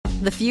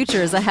The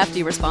future is a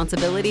hefty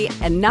responsibility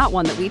and not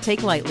one that we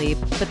take lightly.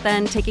 But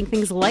then taking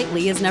things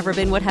lightly has never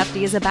been what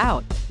Hefty is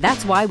about.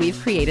 That's why we've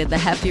created the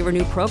Hefty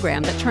Renew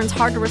program that turns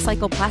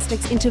hard-to-recycle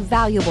plastics into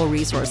valuable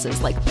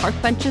resources like park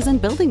benches and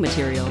building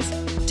materials.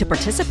 To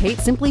participate,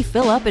 simply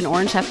fill up an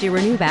orange Hefty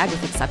Renew bag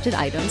with accepted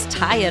items,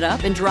 tie it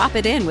up, and drop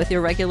it in with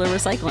your regular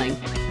recycling.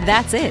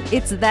 That's it.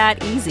 It's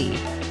that easy.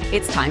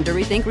 It's time to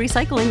rethink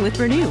recycling with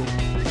Renew.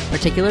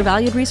 Particular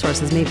valued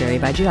resources may vary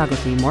by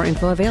geography. More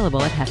info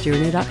available at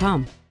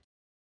heftyrenew.com.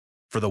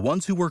 For the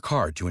ones who work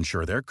hard to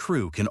ensure their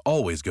crew can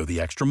always go the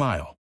extra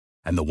mile,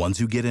 and the ones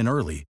who get in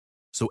early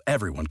so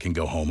everyone can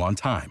go home on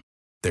time,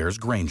 there's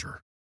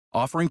Grainger,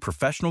 offering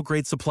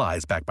professional-grade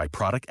supplies backed by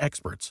product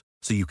experts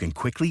so you can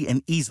quickly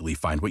and easily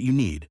find what you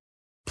need.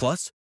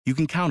 Plus, you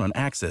can count on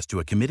access to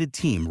a committed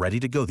team ready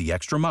to go the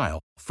extra mile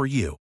for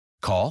you.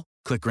 Call,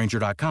 click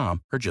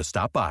Grainger.com, or just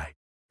stop by.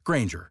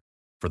 Grainger,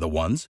 for the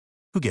ones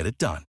who get it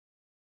done.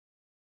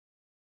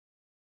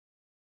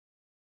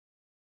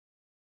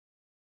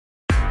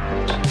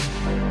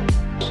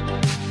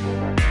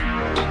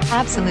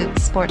 Absolute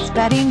sports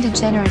betting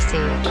degeneracy.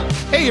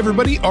 Hey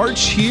everybody,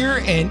 Arch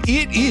here, and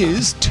it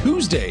is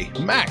Tuesday.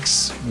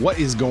 Max, what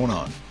is going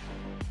on?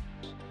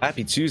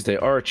 Happy Tuesday,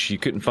 Arch. You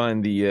couldn't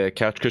find the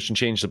couch cushion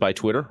change to buy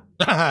Twitter?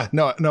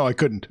 No, I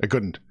couldn't.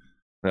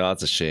 No,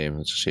 that's a shame.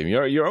 It's a shame.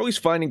 You're always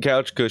finding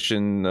couch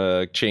cushion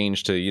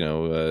change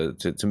to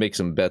to make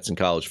some bets in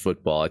college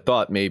football. I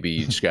thought maybe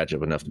you'd scratch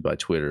up enough to buy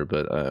Twitter,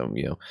 but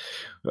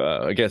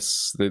I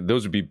guess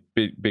those would be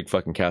big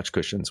fucking couch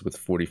cushions with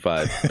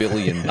 $45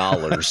 billion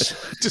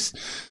just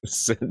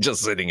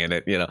sitting in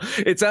it.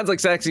 It sounds like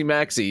Saxy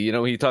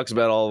Maxi. He talks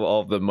about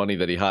all the money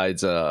that he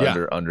hides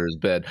under his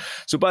bed.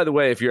 So by the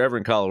way, if you're ever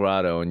in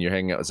Colorado and you're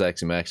hanging out with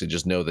Saxy Maxi,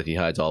 just know that he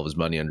hides all of his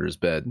money under his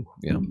bed.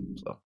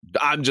 So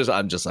I'm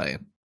just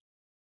saying.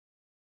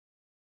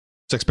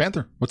 Sex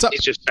Panther, what's up?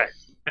 He's just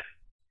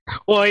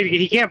well,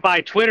 he can't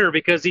buy Twitter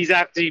because he's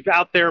actually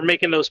out there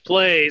making those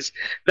plays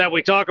that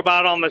we talk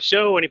about on the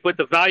show, and he put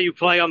the value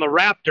play on the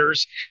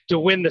Raptors to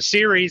win the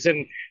series,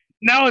 and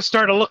now it's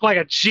starting to look like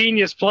a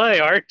genius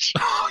play, Arch.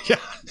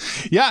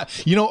 Yeah.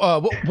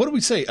 What did we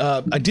say?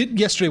 I did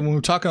yesterday when we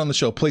were talking on the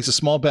show, place a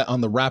small bet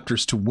on the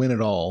Raptors to win it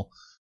all.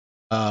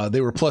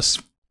 They were plus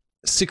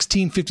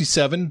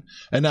 1657,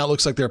 and now it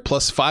looks like they're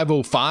plus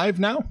 505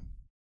 now.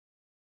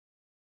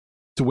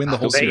 To win the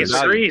whole series.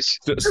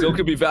 Still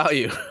could be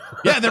value.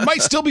 Yeah, there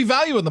might still be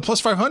value in the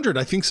plus 500.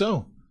 I think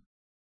so.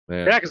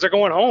 Yeah, because they're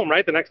going home,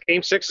 right? The next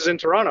game 6 is in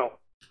Toronto.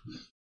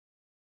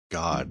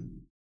 God.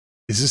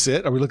 Is this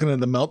it? Are we looking at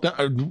the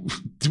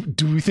meltdown?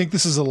 Do we think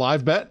this is a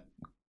live bet?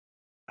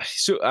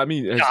 So, I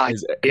mean,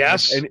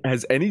 yes.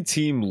 Has any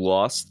team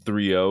lost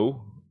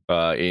 3-0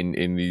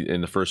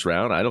 in the first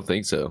round? I don't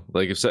think so.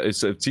 Like, if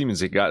a team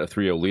has got a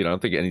 3-0 lead, I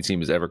don't think any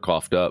team has ever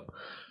coughed up.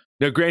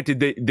 Now,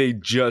 granted,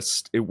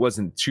 it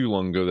wasn't too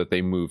long ago that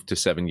they moved to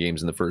 7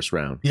 games in the first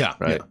round. Yeah.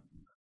 Right. Yeah.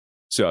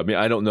 So, I mean,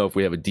 I don't know if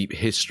we have a deep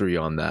history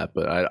on that,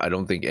 but I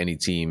don't think any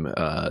team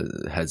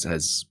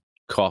has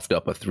coughed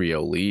up a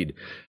 3-0 lead.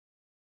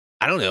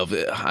 I don't know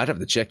I'd have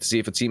to check to see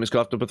if a team has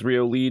coughed up a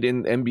 3-0 lead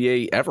in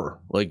NBA ever,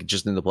 like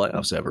just in the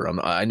playoffs ever.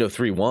 I know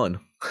 3-1.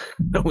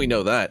 We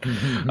know that.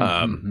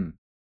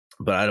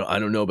 But I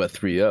don't know about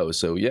 3-0,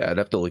 so yeah, I'd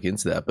have to look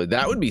into that. But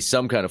that would be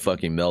some kind of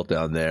fucking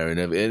meltdown there. And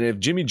if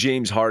Jimmy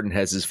James Harden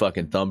has his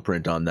fucking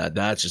thumbprint on that,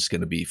 that's just going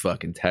to be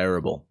fucking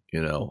terrible.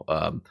 They're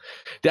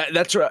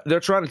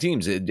Toronto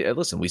teams.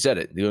 Listen, we said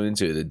it going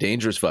into the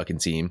dangerous fucking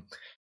team.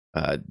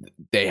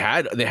 They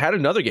had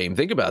another game.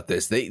 Think about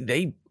this.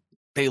 They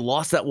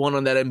lost that one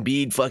on that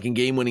Embiid fucking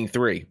game winning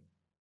 3,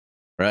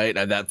 right?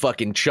 And that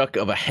fucking chuck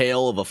of a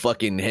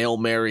fucking Hail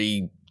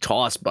Mary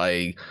toss by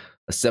a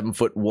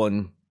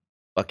 7'1"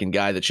 fucking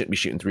guy that shouldn't be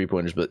shooting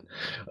 3-pointers, but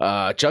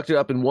chucked it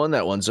up and won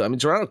that one. So I mean,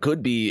 Toronto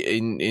could be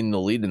in the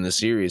lead in the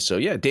series. So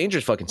yeah,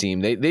 dangerous fucking team.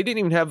 They didn't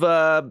even have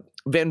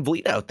Van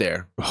Vliet out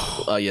there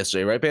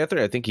yesterday, right, Panther?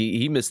 I think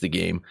he missed the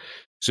game.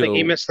 So I think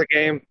he missed the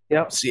game.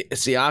 Yeah.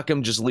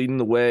 Siakam just leading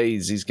the way.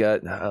 He's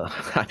got.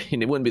 I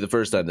mean, it wouldn't be the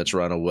first time that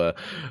Toronto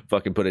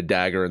fucking put a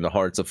dagger in the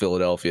hearts of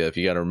Philadelphia. If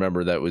you got to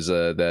remember, that was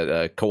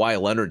that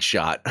Kawhi Leonard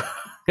shot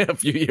a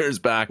few years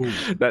back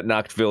that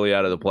knocked Philly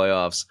out of the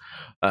playoffs.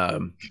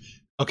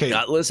 Okay.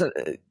 Listen,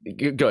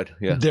 good.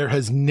 Yeah. There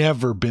has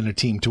never been a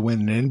team to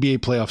win an NBA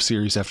playoff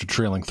series after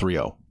trailing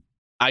 3-0.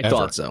 I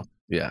thought so.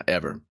 Yeah,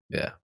 ever.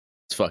 Yeah.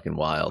 It's fucking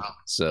wild.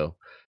 So,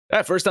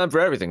 first time for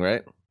everything,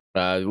 right?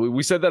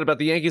 We said that about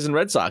the Yankees and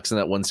Red Sox in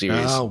that one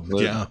series. Oh,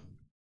 yeah.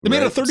 They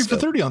made a 30 for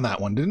 30 on that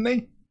one, didn't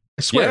they?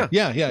 I swear.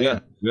 Yeah. I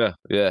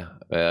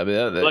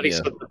mean,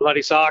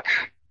 bloody sock.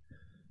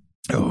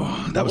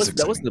 Oh, that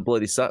wasn't the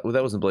bloody sock.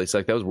 That wasn't bloody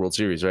sock. That was World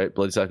Series, right?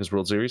 Bloody sock was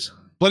World Series.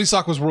 Bloody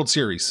sock was World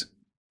Series.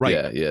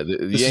 Right. Yeah.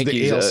 The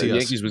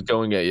Yankees was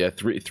going at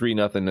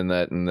 3-0 in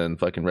that, and then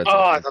fucking Red Sox.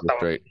 I thought that was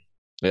great.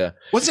 Yeah.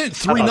 Wasn't it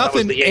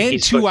 3-0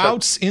 and 2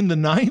 outs in the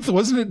ninth?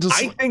 Wasn't it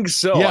just? I think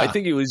so. Yeah. I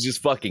think it was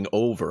just fucking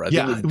over. I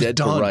think it was dead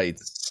done. to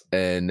rights.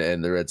 and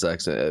the Red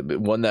Sox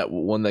won that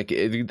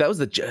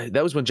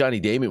that was when Johnny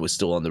Damon was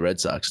still on the Red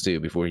Sox too,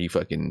 before he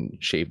fucking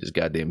shaved his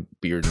goddamn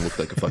beard and looked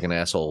like a fucking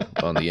asshole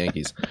on the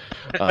Yankees.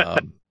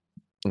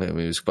 I mean,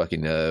 he was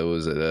fucking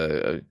was it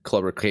a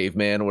Clubber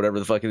Caveman or whatever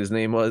the fuck his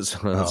name was.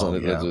 That's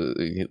what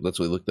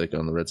he looked like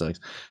on the Red Sox.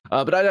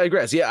 But I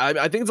digress. Yeah,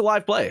 I think it's a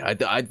live play.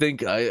 I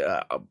think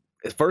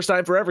first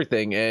time for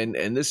everything,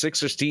 and this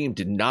Sixers team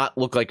did not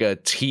look like a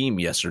team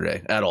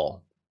yesterday at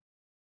all.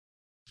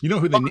 You know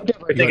who they need? I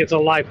definitely think it's a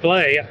live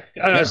play.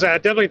 I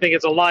definitely think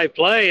it's a live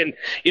play. And,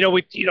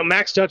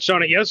 Max touched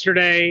on it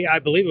yesterday. I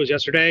believe it was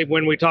yesterday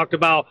when we talked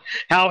about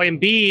how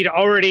Embiid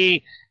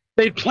already,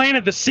 they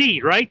planted the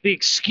seed, right? The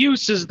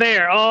excuse is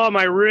there. Oh,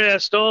 my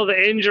wrist. Oh,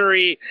 the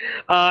injury.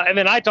 And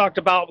then I talked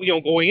about,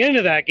 going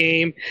into that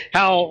game,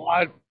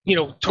 how,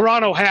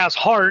 Toronto has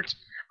heart.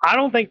 I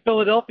don't think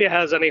Philadelphia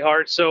has any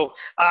heart. So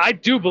I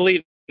do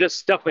believe this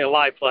is definitely a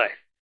live play.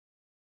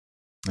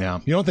 Yeah.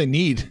 You know what they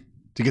need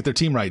to get their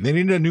team right? They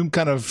need a new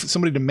kind of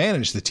somebody to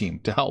manage the team,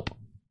 to help.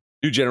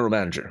 New general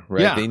manager,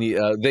 right? Yeah. They need.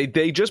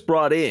 They just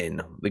brought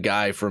in the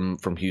guy from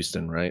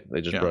Houston, right? They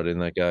just brought in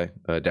that guy,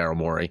 Daryl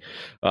Morey.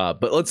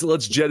 But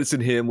let's jettison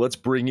him. Let's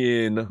bring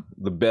in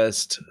the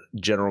best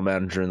general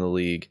manager in the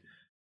league.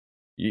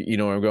 You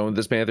know where I'm going with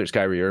this, Panthers?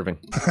 Kyrie Irving.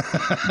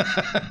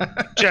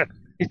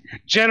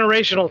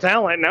 Generational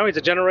talent. Now he's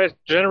a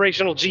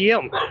generational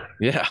GM.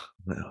 Yeah.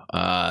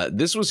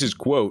 This was his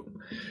quote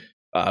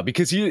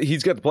because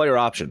he's got the player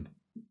option.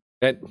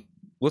 And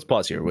let's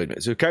pause here. Wait a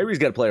minute. So Kyrie's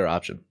got a player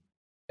option.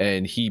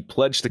 And he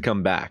pledged to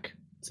come back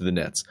to the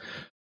Nets.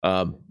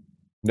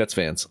 Nets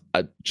fans,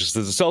 just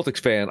as a Celtics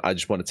fan, I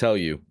just want to tell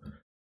you,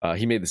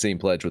 he made the same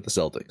pledge with the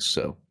Celtics.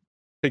 So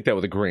take that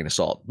with a grain of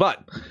salt.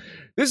 But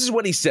this is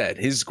what he said,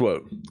 his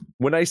quote.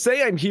 When I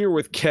say I'm here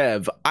with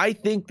Kev, I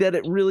think that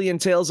it really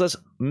entails us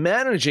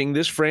managing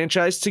this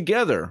franchise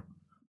together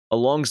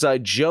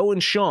alongside Joe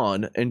and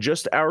Sean and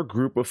just our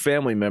group of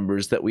family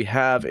members that we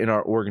have in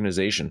our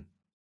organization.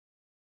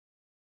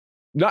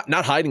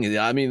 Not hiding it.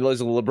 I mean,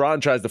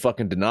 LeBron tries to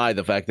fucking deny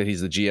the fact that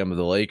he's the GM of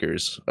the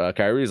Lakers.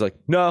 Kyrie's like,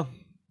 no,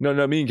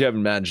 me and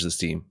Kevin manage this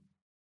team.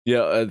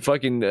 Yeah,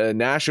 fucking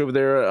Nash over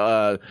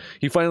there,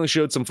 he finally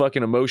showed some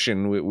fucking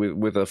emotion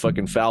with a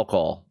fucking foul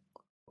call.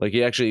 Like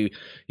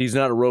he's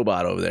not a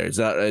robot over there. It's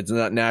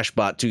not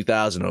Nashbot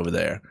 2000 over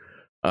there.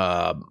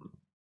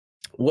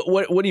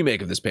 What do you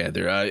make of this,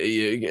 Panther?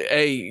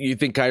 You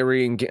think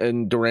Kyrie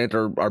and Durant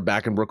are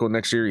back in Brooklyn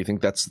next year? You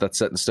think that's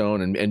set in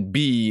stone? And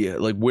B,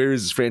 like, where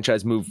does this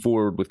franchise move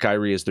forward with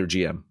Kyrie as their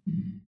GM?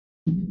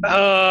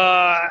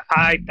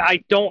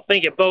 I don't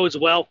think it bodes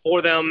well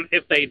for them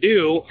if they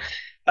do.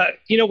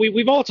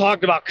 We've all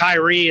talked about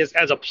Kyrie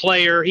as a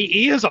player.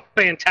 He is a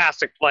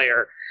fantastic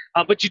player.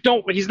 But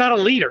he's not a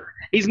leader.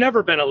 He's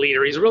never been a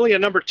leader. He's really a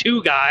number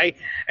two guy.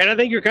 And I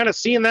think you're kind of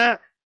seeing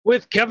that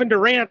with Kevin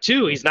Durant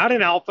too. He's not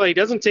an alpha. He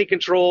doesn't take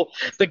control.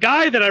 The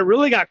guy that I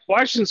really got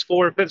questions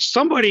for, if it's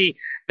somebody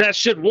that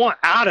should want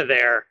out of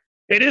there,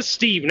 it is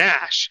Steve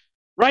Nash,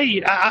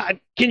 right?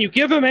 Can you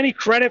give him any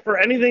credit for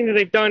anything that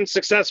they've done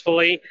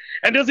successfully?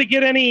 And does he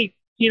get any,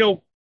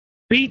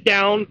 beat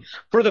down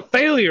for the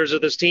failures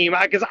of this team?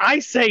 Because I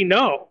say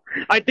no.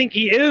 I think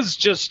he is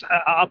just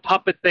a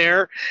puppet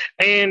there.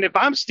 And if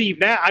I'm Steve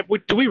Nash,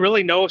 do we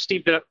really know if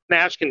Steve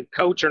Nash can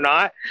coach or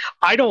not?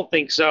 I don't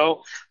think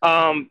so.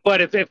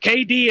 But if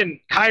KD and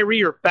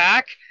Kyrie are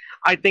back,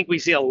 I think we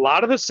see a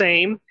lot of the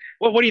same.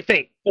 Well, what do you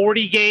think?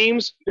 40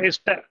 games?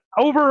 Is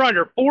over or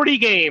under 40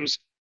 games?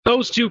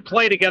 Those two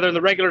play together in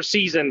the regular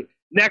season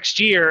next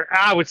year.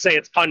 I would say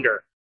it's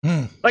under.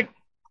 Like,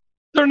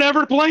 they're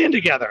never playing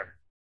together.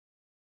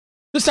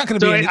 There's not going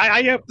to be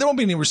there won't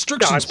be any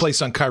restrictions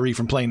placed on Kyrie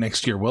from playing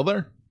next year, will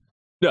there?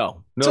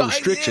 No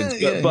restrictions.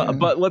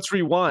 But let's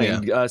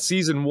rewind. Yeah.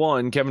 Season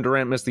 1, Kevin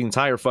Durant missed the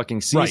entire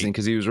fucking season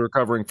because he was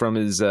recovering from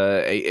his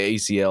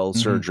ACL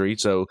surgery.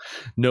 So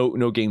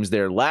no games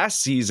there.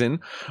 Last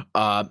season,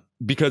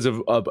 because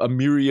of a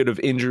myriad of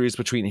injuries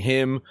between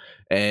him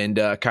and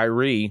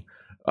Kyrie,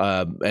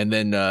 and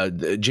then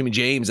Jimmy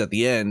James at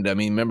the end. I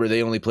mean, remember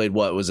they only played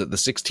the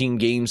 16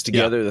 games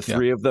together, the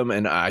three of them,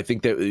 and I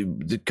think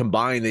that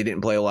combined they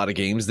didn't play a lot of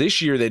games.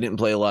 This year they didn't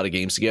play a lot of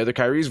games together.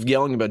 Kyrie's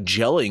yelling about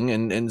gelling,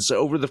 and so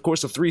over the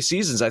course of 3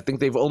 seasons, I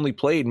think they've only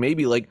played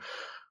maybe like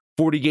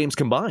 40 games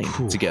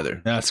combined together.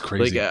 That's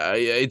crazy. Like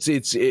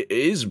it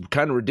is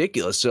kind of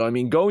ridiculous. So I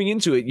mean, going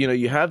into it,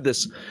 you have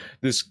this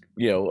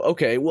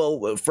okay,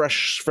 well,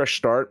 fresh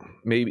start.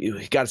 Maybe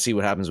we got to see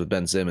what happens with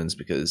Ben Simmons,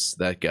 because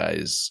that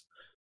guy's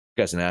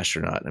an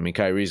astronaut. I mean,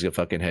 Kyrie's a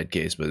fucking head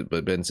case,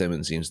 but Ben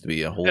Simmons seems to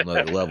be a whole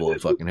nother level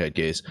of fucking head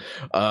case.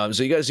 So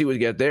you got to see what you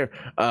get there.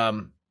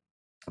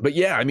 But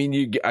yeah, I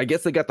mean, I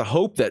guess they got the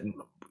hope that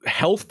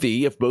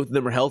healthy, if both of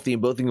them are healthy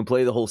and both of them can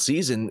play the whole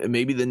season,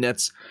 maybe the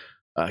Nets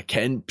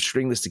can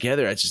string this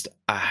together. It's just,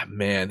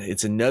 man,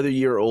 it's another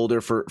year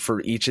older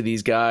for each of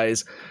these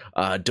guys.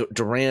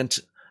 Durant,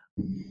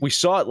 we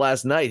saw it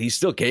last night. He's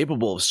still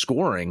capable of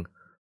scoring,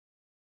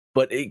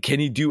 but can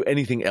he do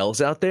anything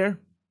else out there?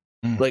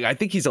 Like, I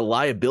think he's a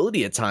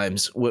liability at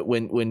times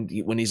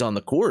when he's on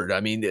the court.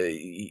 I mean,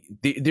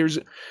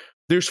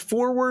 there's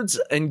forwards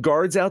and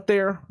guards out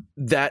there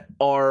that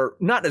are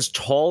not as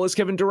tall as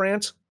Kevin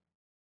Durant,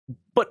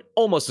 but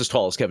almost as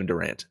tall as Kevin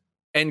Durant,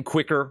 and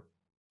quicker,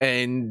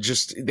 and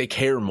just they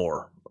care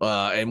more.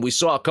 And we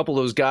saw a couple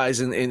of those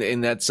guys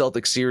in that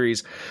Celtics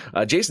series.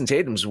 Jason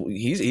Tatum's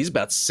he's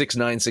about 6'9",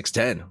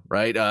 6'10",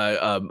 right?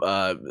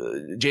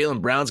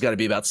 Jaylen Brown's got to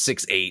be about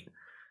 6'8".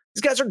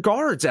 These guys are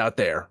guards out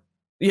there.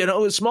 You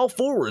know, small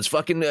forwards,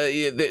 fucking,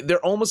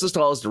 they're almost as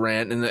tall as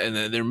Durant,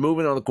 and they're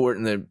moving on the court,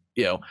 and they're,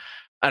 you know,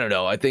 I don't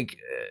know. I think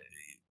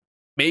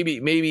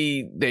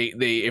maybe they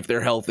if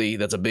they're healthy,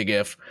 that's a big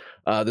if.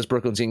 This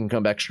Brooklyn team can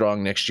come back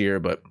strong next year,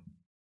 but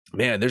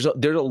man, there's a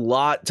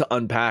lot to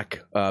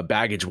unpack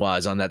baggage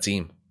wise on that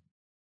team.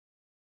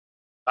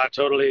 I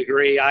totally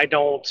agree. I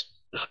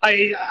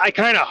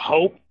kind of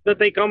hope that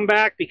they come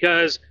back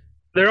because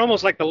they're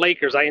almost like the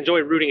Lakers. I enjoy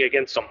rooting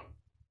against them.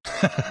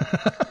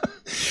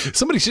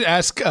 Somebody should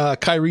ask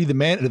Kyrie,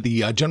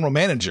 the general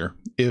manager,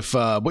 if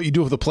what you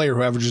do with a player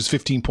who averages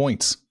 15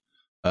 points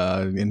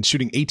and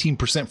shooting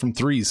 18% from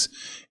threes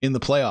in the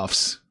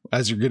playoffs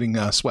as you're getting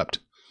swept.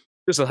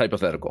 Just a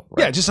hypothetical.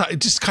 Right? Yeah,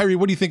 just Kyrie,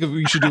 what do you think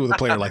you should do with a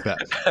player like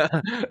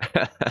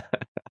that?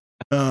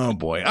 Oh,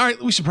 boy. All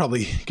right, we should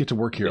probably get to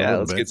work here a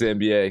little bit. Let's get to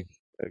NBA.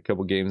 A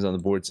couple games on the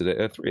board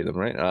today. 3 of them,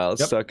 right?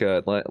 Let's talk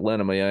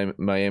Atlanta,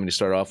 Miami to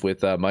start off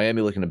with.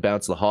 Miami looking to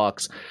bounce the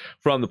Hawks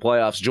from the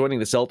playoffs, joining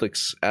the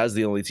Celtics as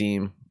the only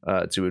team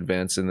to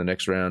advance in the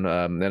next round.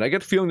 And I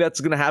get the feeling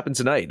that's going to happen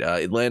tonight.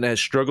 Atlanta has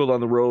struggled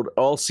on the road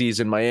all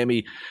season.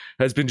 Miami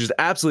has been just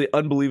absolutely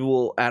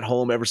unbelievable at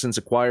home ever since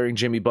acquiring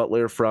Jimmy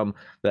Butler from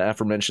the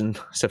aforementioned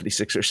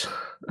 76ers.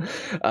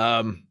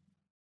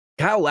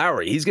 Kyle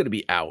Lowry, he's going to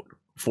be out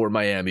for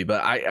Miami,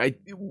 but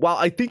while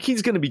I think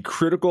he's going to be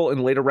critical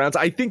in later rounds,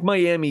 I think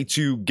Miami,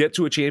 to get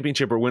to a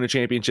championship or win a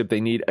championship,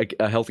 they need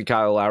a healthy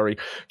Kyle Lowry.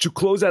 To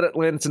close out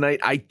Atlanta tonight,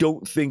 I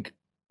don't think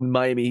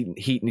Miami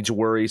Heat need to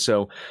worry.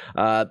 So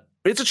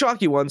it's a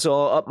chalky one, so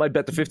I'll up my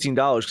bet to $15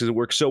 because it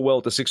worked so well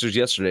with the Sixers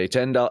yesterday.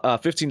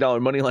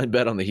 $15 money line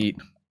bet on the Heat.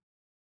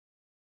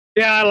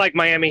 Yeah, I like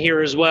Miami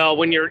here as well.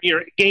 When you're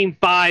game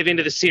 5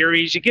 into the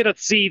series, you get to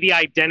see the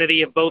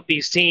identity of both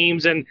these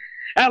teams. And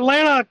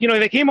Atlanta, you know,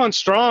 they came on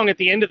strong at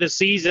the end of the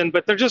season,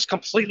 but they're just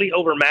completely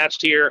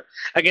overmatched here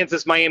against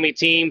this Miami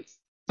team.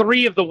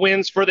 3 of the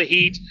wins for the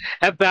Heat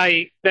have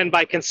been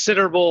by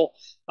considerable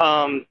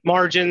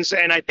margins,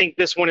 and I think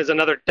this one is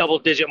another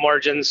double-digit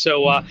margin.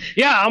 So,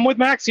 yeah, I'm with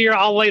Max here.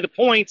 I'll lay the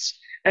points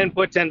and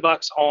put $10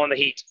 on the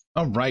Heat.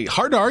 All right.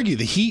 Hard to argue.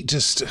 The Heat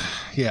just,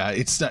 yeah,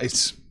 it's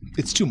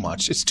too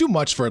much. It's too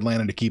much for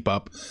Atlanta to keep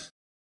up.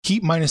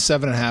 Heat minus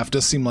 7.5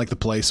 does seem like the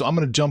play, so I'm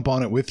going to jump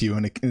on it with you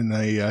in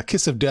a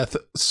kiss of death,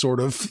 sort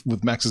of,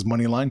 with Max's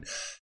money line,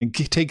 and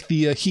take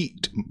the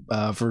Heat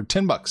for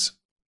 $10.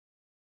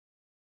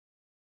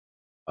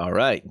 All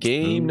right,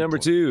 game number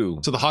 2.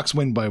 So the Hawks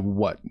win by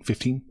what,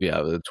 15?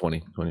 Yeah,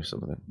 20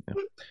 something. Yeah.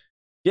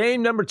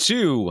 Game number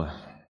 2,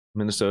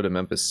 Minnesota,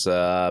 Memphis.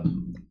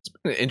 It's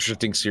been an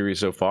interesting series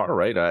so far,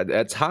 right?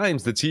 At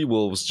times, the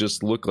T-Wolves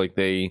just look like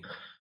they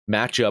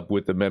match up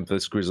with the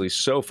Memphis Grizzlies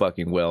so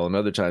fucking well, and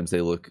other times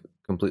they look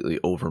completely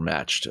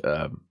overmatched.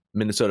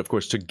 Minnesota, of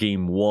course, took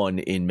game 1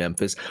 in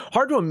Memphis.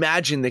 Hard to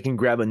imagine they can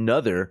grab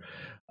another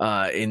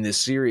in this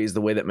series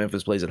the way that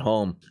Memphis plays at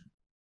home.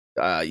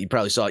 You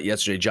probably saw it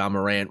yesterday. John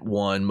Morant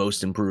won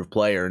Most Improved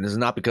Player, and this is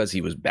not because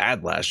he was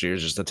bad last year.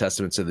 It's just a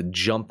testament to the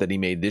jump that he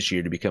made this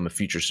year to become a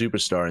future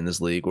superstar in this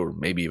league, or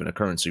maybe even a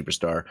current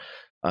superstar,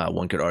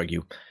 one could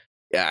argue.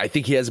 Yeah, I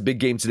think he has a big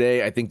game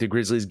today. I think the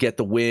Grizzlies get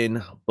the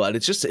win, but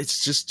it's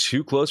just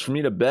too close for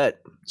me to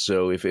bet.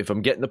 So if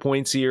I'm getting the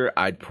points here,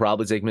 I'd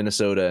probably take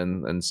Minnesota,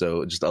 and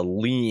so just a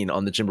lean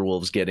on the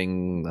Timberwolves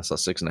getting, I saw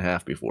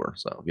 6.5 before.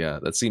 So yeah,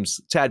 that seems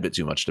a tad bit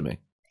too much to me.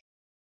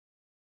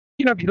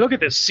 You know, if you look at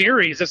this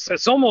series,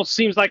 it almost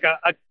seems like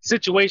a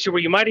situation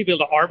where you might be able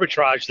to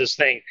arbitrage this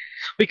thing.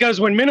 Because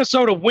when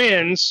Minnesota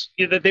wins,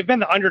 they've been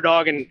the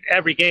underdog in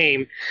every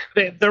game.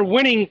 They're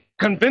winning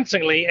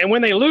convincingly. And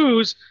when they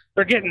lose,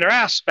 they're getting their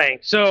ass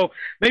spanked. So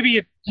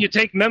maybe you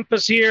take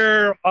Memphis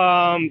here,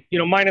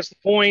 minus the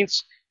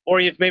points,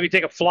 or you maybe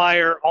take a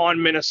flyer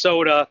on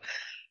Minnesota.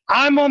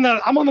 I'm on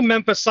the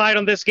Memphis side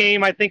on this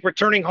game. I think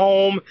returning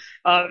home,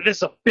 this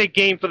is a big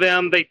game for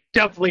them. They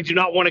definitely do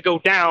not want to go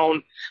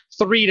down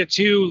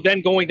 3-2,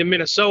 then going to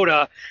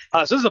Minnesota. So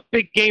this is a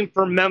big game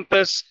for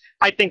Memphis.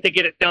 I think they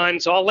get it done.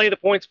 So I'll lay the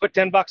points, put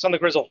 $10 on the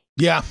Grizzle.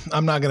 Yeah,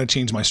 I'm not going to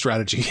change my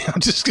strategy.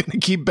 I'm just going to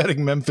keep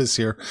betting Memphis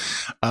here.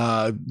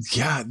 I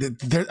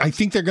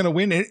think they're going to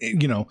win.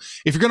 You know,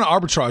 if you're going to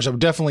arbitrage, I would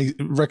definitely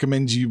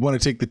recommend you want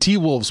to take the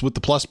T-Wolves with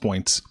the plus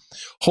points,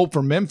 hope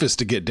for Memphis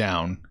to get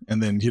down,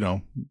 and then,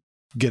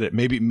 get it.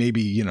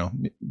 Maybe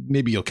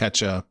you'll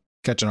catch an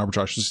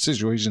arbitrage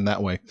situation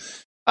that way.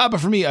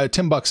 But for me,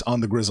 $10 on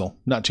the Grizzle,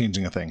 not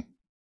changing a thing.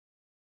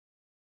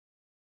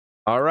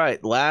 All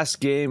right, last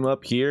game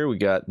up here. We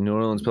got New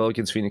Orleans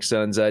Pelicans, Phoenix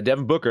Suns.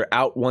 Devin Booker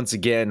out once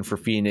again for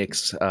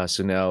Phoenix.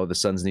 So now the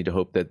Suns need to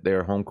hope that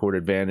their home court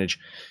advantage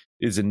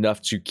is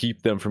enough to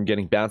keep them from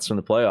getting bounced from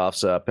the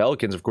playoffs.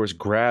 Pelicans, of course,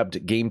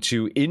 grabbed Game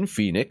 2 in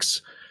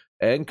Phoenix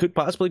and could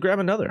possibly grab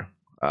another.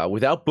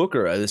 Without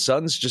Booker, the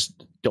Suns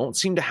just don't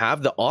seem to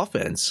have the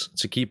offense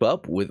to keep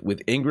up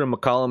with Ingram,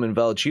 McCollum, and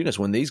Valanciunas.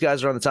 When these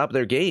guys are on the top of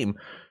their game,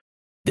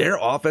 they're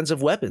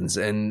offensive weapons.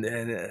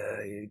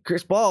 And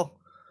Chris Paul,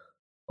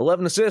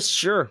 11 assists,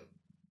 sure.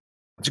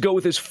 To go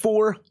with his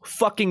 4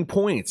 fucking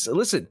points.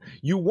 Listen,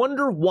 you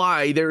wonder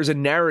why there's a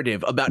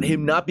narrative about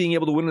him not being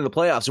able to win in the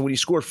playoffs. And when he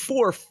scored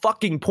 4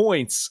 fucking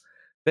points,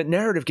 that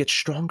narrative gets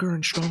stronger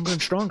and stronger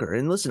and stronger.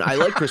 And listen, I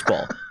like Chris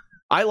Paul.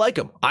 I like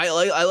him. I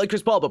like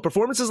Chris Paul. But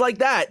performances like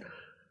that,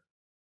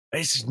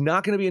 it's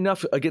not going to be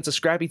enough against a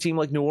scrappy team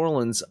like New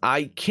Orleans.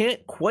 I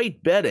can't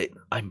quite bet it.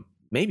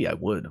 Maybe I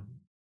would.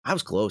 I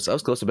was close. I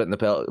was close to betting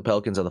the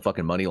Pelicans on the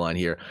fucking money line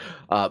here.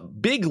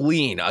 Big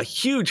lean, a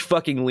huge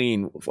fucking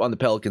lean on the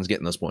Pelicans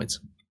getting those points.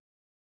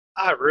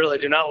 I really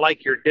do not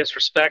like your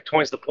disrespect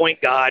towards the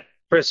point god,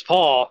 Chris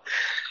Paul.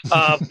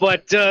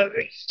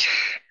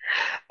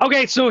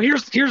 Okay, so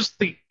here's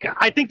the.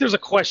 I think there's a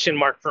question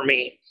mark for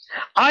me.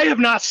 I have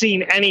not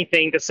seen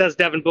anything that says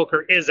Devin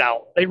Booker is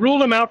out. They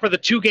ruled him out for the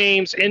 2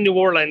 games in New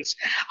Orleans.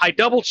 I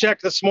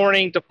double-checked this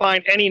morning to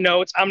find any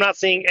notes. I'm not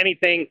seeing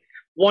anything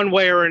one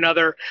way or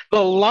another.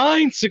 The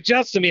line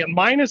suggests to me at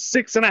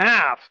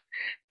 -6.5.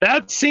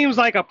 That seems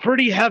like a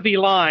pretty heavy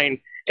line.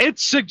 It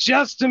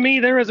suggests to me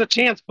there is a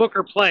chance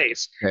Booker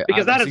plays,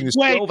 because that is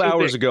way 12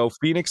 hours ago.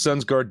 Phoenix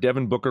Suns guard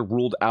Devin Booker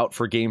ruled out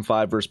for Game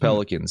 5 versus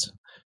Pelicans.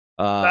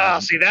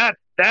 See that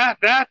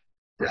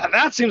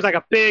seems like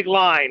a big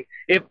line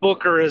if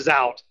Booker is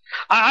out.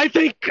 I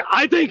think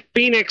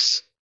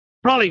Phoenix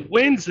probably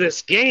wins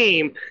this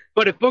game,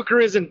 but if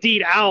Booker is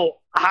indeed out,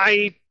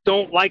 I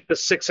don't like the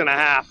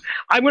 6.5.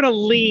 I'm going to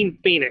lean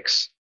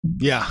Phoenix.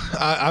 Yeah,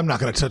 I'm not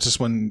going to touch this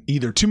one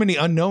either. Too many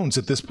unknowns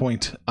at this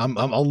point.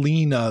 I'll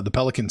lean the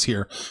Pelicans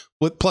here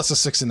with plus a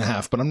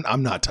 6.5, but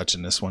I'm not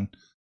touching this one.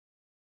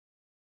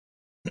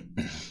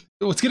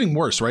 It's getting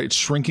worse, right? It's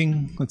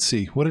shrinking. Let's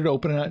see. What did it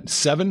open at?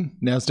 7.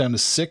 Now it's down to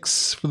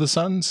 6 for the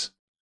Suns.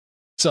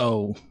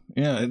 So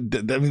yeah, I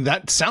mean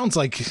that sounds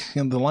like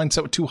the line's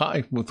set too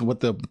high with what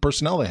the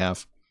personnel they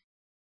have.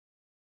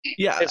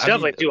 Yeah, it's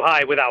definitely too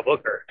high without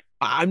Booker.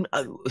 I'm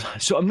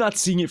not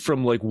seeing it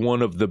from like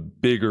one of the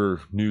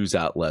bigger news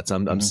outlets.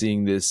 I'm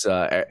seeing this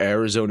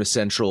Arizona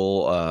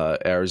Central,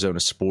 Arizona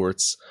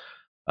Sports.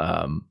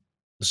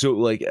 So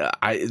like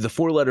the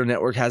 4-letter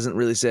network hasn't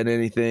really said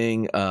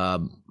anything.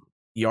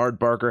 Yard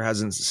Barker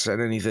hasn't said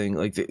anything.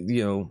 Like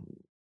so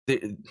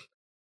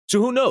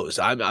who knows?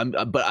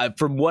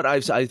 From what I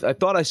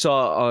thought I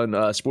saw on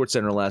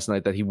SportsCenter last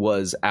night that he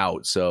was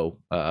out. So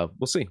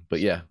we'll see. But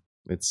yeah,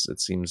 it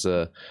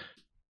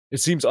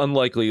seems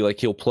unlikely like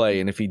he'll play,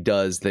 and if he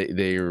does,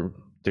 they're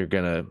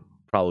gonna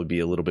probably be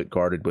a little bit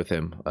guarded with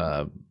him.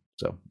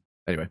 So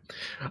anyway,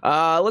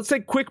 let's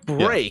take a quick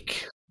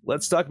break. Yeah.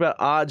 Let's talk about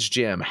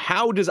OddsJam.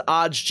 How does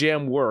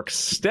OddsJam work?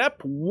 Step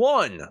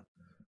 1,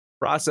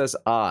 process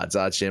odds.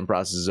 OddsJam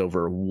processes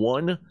over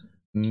 1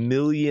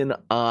 million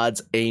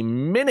odds a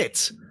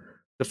minute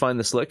to find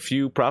the select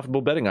few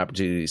profitable betting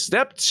opportunities.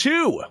 Step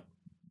 2.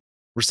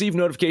 Receive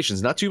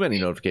notifications. Not too many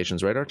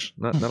notifications, right, Arch?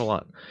 Not a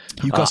lot.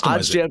 You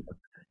customize it.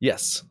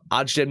 Yes.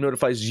 OddsJam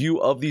notifies you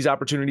of these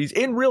opportunities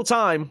in real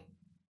time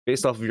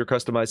based off of your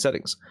customized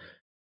settings.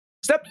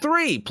 Step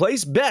 3,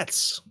 place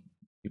bets.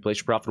 You place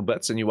your profitable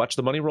bets and you watch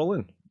the money roll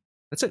in.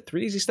 That's it.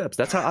 3 easy steps.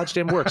 That's how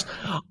OddsJam works.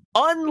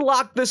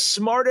 Unlock the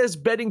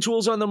smartest betting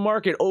tools on the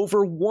market.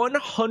 Over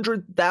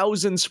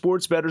 100,000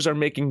 sports bettors are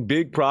making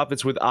big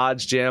profits with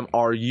OddsJam.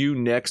 Are you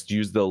next?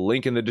 Use the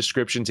link in the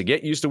description to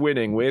get used to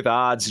winning with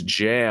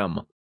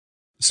OddsJam.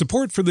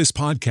 Support for this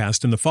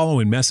podcast and the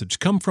following message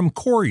come from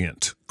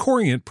Corient.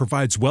 Corient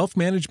provides wealth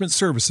management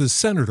services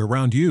centered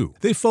around you.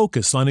 They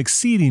focus on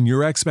exceeding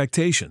your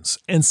expectations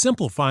and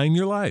simplifying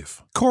your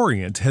life.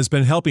 Corient has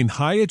been helping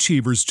high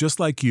achievers just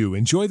like you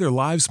enjoy their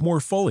lives more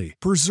fully,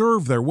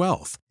 preserve their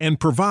wealth, and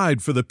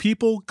provide for the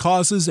people,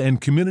 causes,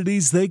 and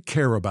communities they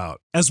care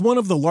about. As one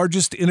of the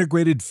largest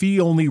integrated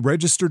fee-only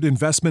registered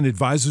investment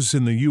advisors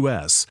in the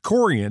U.S.,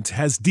 Corient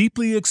has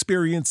deeply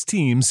experienced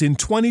teams in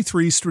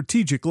 23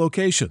 strategic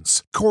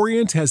locations.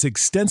 Corient has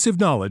extensive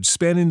knowledge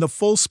spanning the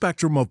full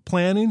spectrum of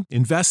planning,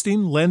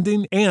 investing,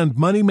 lending, and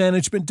money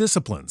management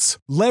disciplines.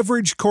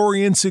 Leverage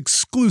Corient's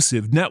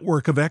exclusive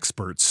network of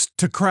experts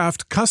to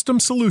craft custom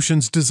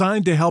solutions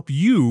designed to help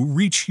you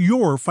reach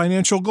your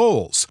financial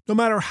goals, no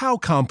matter how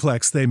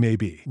complex they may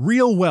be.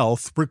 Real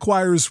wealth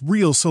requires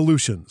real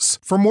solutions.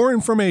 For more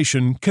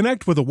information,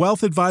 connect with a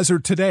wealth advisor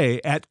today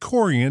at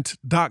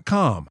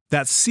Corient.com.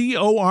 That's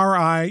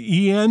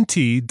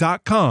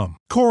Corient.com.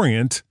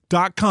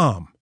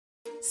 Corient.com.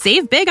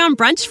 Save big on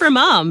brunch for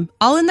mom,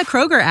 all in the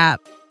Kroger app.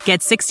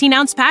 Get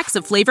 16-ounce packs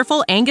of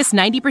flavorful Angus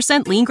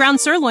 90% lean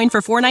ground sirloin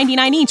for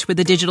 $4.99 each with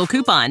a digital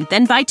coupon.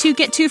 Then buy 2,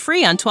 get 2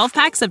 free on 12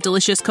 packs of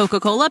delicious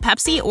Coca-Cola,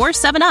 Pepsi, or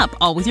 7-Up,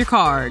 all with your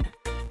card.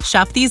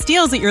 Shop these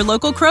deals at your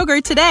local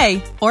Kroger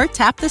today, or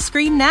tap the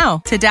screen now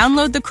to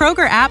download the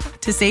Kroger app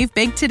to save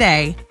big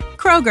today.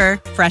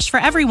 Kroger, fresh for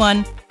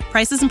everyone.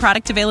 Prices and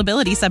product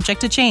availability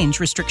subject to change.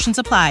 Restrictions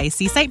apply.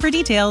 See site for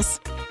details.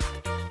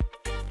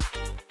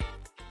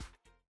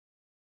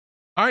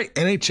 All right,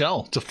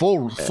 NHL. It's a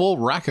full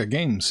rack of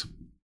games.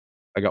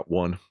 I got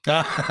one.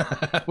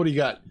 What do you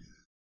got?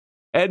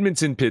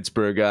 Edmonton,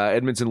 Pittsburgh.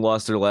 Edmonton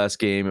lost their last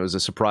game. It was a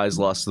surprise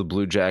loss to the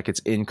Blue Jackets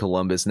in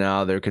Columbus.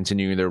 Now they're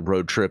continuing their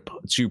road trip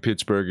to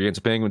Pittsburgh against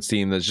a Penguins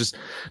team that's just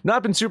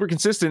not been super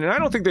consistent. And I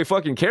don't think they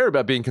fucking care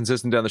about being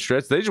consistent down the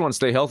stretch. They just want to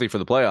stay healthy for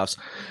the playoffs.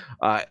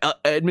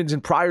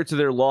 Edmonton, prior to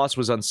their loss,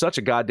 was on such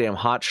a goddamn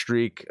hot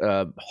streak.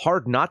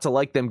 Hard not to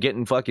like them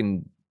getting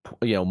fucking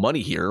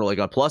money here, like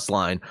on plus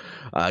line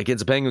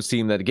against a Penguins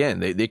team that, again,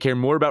 they care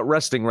more about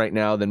resting right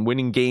now than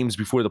winning games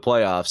before the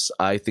playoffs.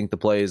 I think the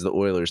play is the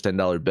Oilers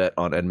 $10 bet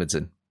on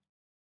Edmonton.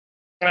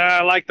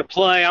 I like the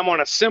play. I'm on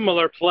a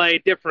similar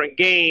play, different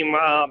game,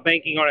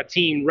 banking on a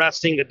team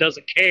resting that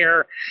doesn't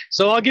care.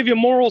 So I'll give you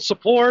moral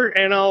support,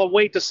 and I'll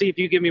wait to see if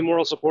you give me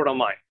moral support on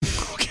mine.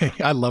 Okay,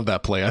 I love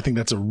that play. I think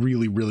that's a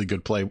really, really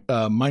good play.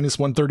 Minus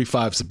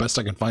 135 is the best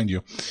I can find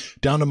you.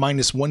 Down to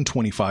minus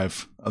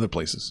 125 other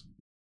places.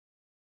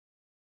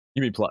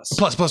 You mean plus?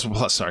 Plus,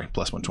 sorry.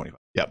 Plus 125.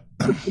 Yep.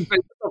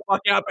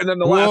 Fuck up, and then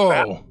the last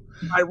battle.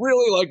 I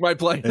really like my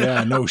play.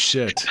 Yeah, no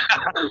shit.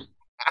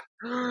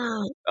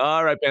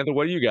 All right, Panther,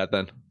 what do you got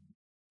then?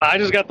 I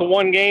just got the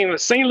one game. The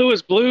St.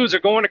 Louis Blues are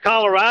going to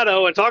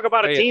Colorado, and talk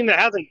about a team that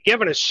hasn't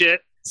given a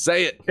shit.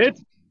 Say it.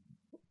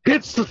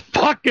 It's the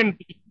fucking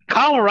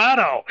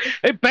Colorado.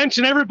 They're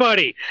benching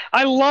everybody.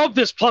 I love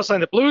this plus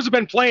line. The Blues have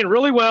been playing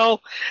really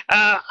well.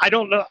 I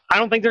don't know. I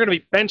don't think they're going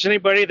to be benching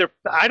anybody.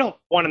 I don't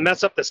want to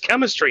mess up this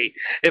chemistry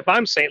if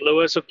I'm St.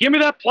 Louis. So give me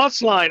that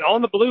plus line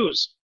on the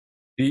Blues.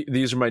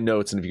 These are my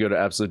notes, and if you go to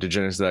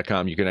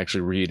absolutedegeneracy.com, you can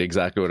actually read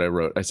exactly what I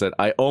wrote. I said,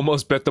 I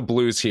almost bet the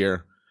Blues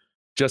here.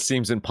 Just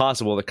seems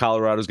impossible that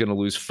Colorado's going to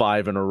lose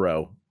 5 in a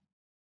row.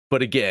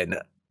 But again,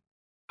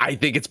 I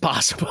think it's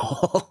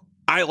possible.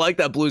 I like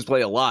that Blues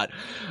play a lot.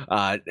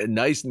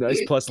 Nice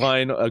plus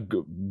line.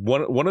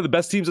 One of the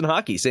best teams in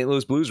hockey, St.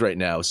 Louis Blues right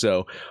now.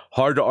 So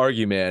hard to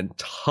argue, man.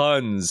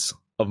 Tons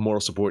of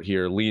moral support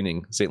here,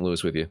 leaning St.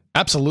 Louis with you.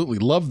 Absolutely.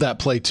 Love that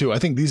play too. I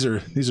think these are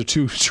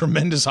two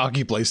tremendous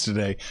hockey plays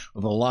today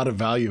with a lot of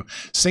value.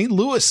 St.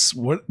 Louis,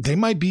 they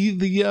might be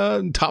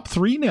the top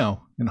 3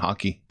 now in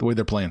hockey, the way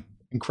they're playing.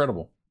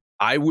 Incredible.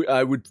 I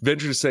would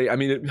venture to say, I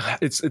mean,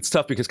 it's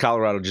tough because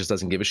Colorado just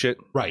doesn't give a shit.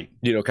 Right.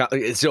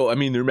 So, I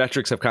mean, their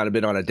metrics have kind of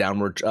been on a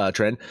downward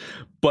trend,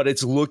 but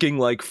it's looking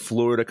like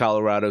Florida,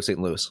 Colorado, St.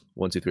 Louis.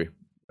 1, 2, 3.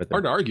 Right,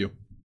 hard to argue.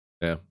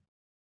 Yeah.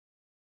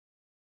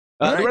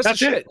 Right,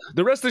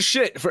 the rest is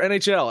shit for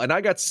NHL. And I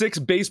got 6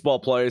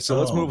 baseball players, so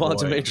let's move on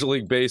to Major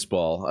League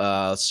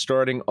Baseball.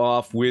 Starting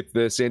off with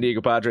the San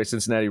Diego Padres,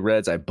 Cincinnati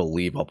Reds. I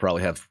believe I'll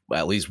probably have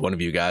at least one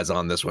of you guys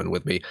on this one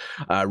with me.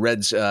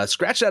 Reds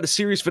scratched out a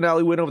series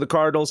finale win over the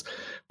Cardinals.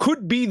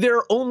 Could be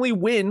their only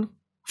win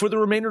for the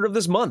remainder of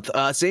this month.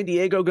 San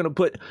Diego going to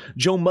put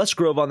Joe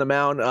Musgrove on the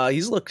mound.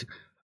 He's looked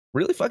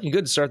really fucking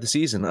good to start the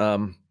season.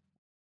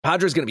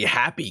 Padres going to be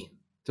happy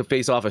to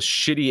face off a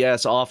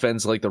shitty-ass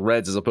offense like the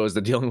Reds as opposed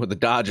to dealing with the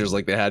Dodgers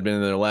like they had been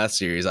in their last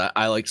series.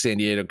 I like San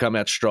Diego to come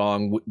out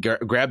strong,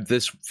 grab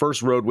this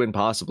first road win,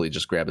 possibly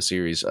just grab a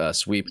series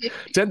sweep.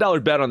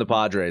 $10 bet on the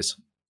Padres.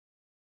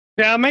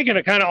 Yeah, I'm making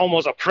a kind of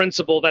almost a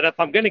principle that if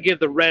I'm going to give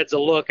the Reds a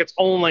look, it's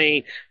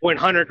only when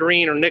Hunter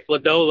Green or Nick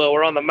Lodolo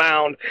are on the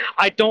mound.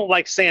 I don't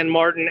like San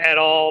Martin at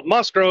all.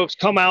 Musgrove's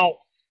come out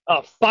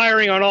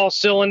firing on all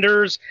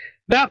cylinders.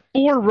 That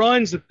 4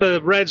 runs that the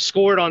Reds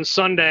scored on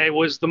Sunday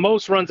was the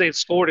most runs they've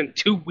scored in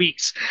 2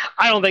 weeks.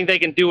 I don't think they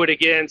can do it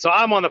again. So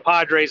I'm on the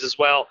Padres as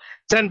well.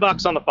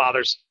 $10 on the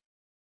Fathers.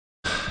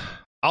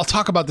 I'll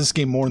talk about this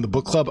game more in the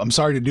book club. I'm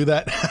sorry to do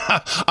that.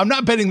 I'm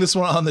not betting this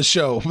one on the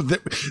show.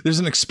 There's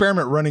an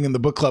experiment running in the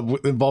book club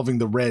involving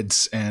the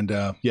Reds. And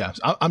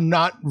I'm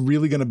not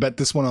really going to bet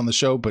this one on the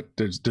show, but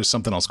there's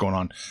something else going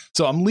on.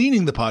 So I'm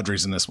leaning the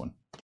Padres in this one.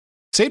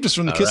 Saved us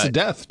from the kiss of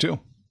death, too.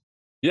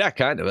 Yeah,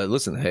 kind of.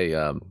 Listen, hey,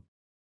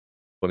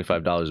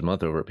 $25 a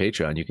month over at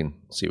Patreon. You can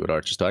see what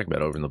Arch is talking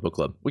about over in the book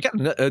club. We got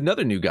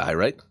another new guy,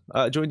 right?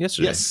 Joined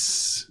yesterday.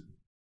 Yes.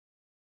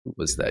 Who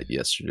was that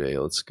yesterday?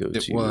 Let's go to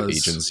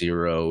Agent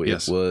Zero.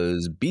 Yes. It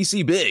was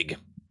BC Big.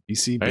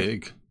 BC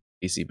Big. Right?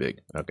 BC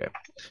Big. Okay.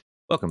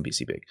 Welcome,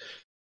 BC Big,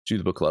 to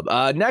the book club.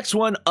 Next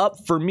one up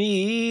for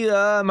me,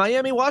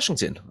 Miami,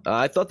 Washington.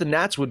 I thought the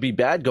Nats would be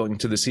bad going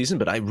into the season,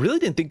 but I really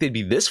didn't think they'd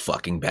be this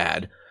fucking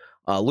bad.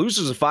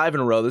 Losers of 5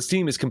 in a row. This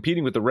team is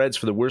competing with the Reds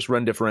for the worst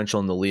run differential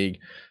in the league.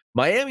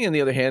 Miami, on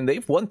the other hand,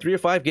 they've won 3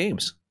 of 5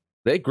 games.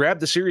 They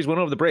grabbed the series win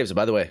over the Braves. And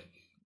by the way,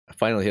 I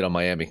finally hit on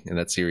Miami in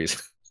that series.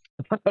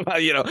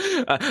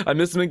 I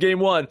missed them in game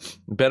 1.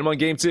 Bet them on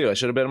game 2. I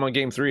should have bet them on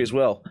game 3 as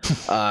well.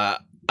 I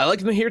like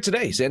them here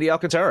today. Sandy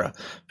Alcantara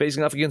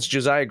facing off against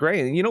Josiah Gray.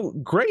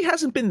 And, Gray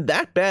hasn't been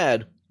that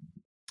bad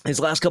his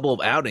last couple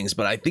of outings,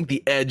 but I think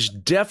the edge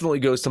definitely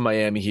goes to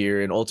Miami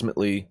here, and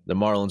ultimately the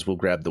Marlins will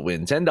grab the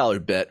win.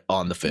 $10 bet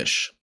on the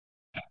Fish.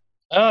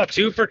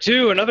 2 for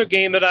 2. Another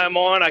game that I'm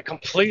on. I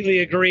completely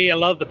agree. I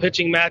love the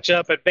pitching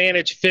matchup.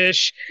 Advantage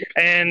Fish,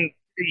 and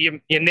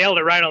you nailed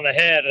it right on the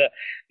head.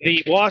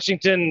 The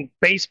Washington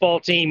baseball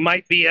team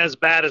might be as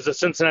bad as the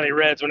Cincinnati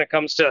Reds when it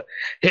comes to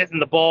hitting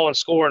the ball and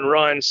scoring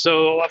runs.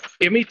 So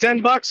give me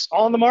 $10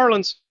 on the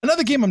Marlins.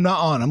 Another game I'm not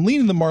on. I'm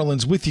leaning the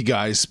Marlins with you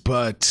guys,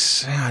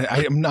 but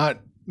I am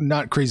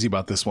not crazy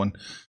about this one.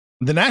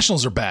 The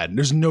Nationals are bad.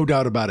 There's no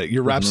doubt about it.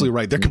 You're absolutely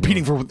right. They're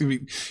competing for.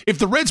 If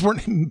the Reds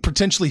weren't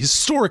potentially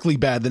historically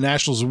bad, the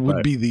Nationals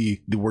would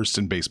be the worst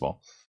in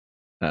baseball.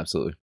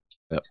 Absolutely.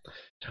 Yep.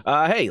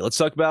 Hey, let's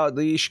talk about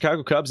the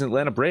Chicago Cubs and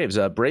Atlanta Braves.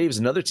 Braves,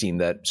 another team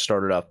that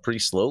started off pretty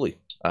slowly.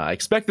 I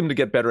expect them to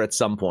get better at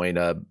some point,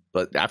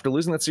 but after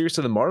losing that series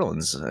to the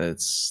Marlins,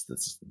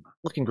 it's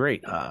looking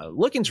great.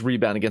 Looking to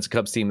rebound against a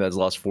Cubs team that has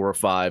lost 4 or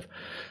 5.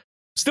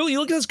 Still, you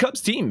look at this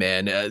Cubs team,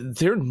 man.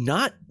 They're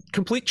not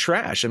complete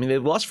trash. I mean,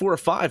 they've lost 4 or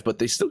 5, but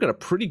they still got a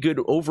pretty good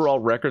overall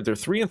record. They're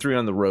 3-3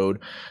 on the road.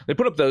 They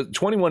put up the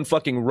 21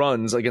 fucking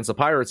runs against the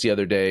Pirates the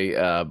other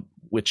day,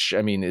 which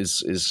I mean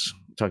is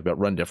talking about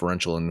run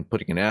differential and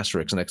putting an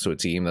asterisk next to a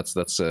team. That's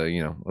I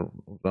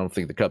don't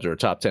think the Cubs are a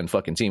top 10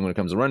 fucking team when it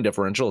comes to run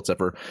differential, except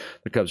for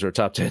the Cubs are a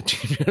top 10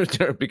 team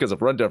because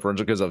of run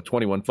differential, because of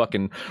 21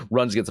 fucking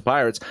runs against the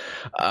Pirates,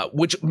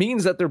 which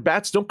means that their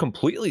bats don't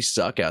completely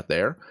suck out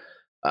there.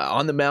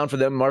 On the mound for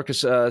them,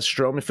 Marcus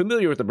Stroman,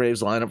 familiar with the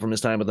Braves lineup from his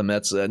time with the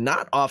Mets,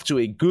 not off to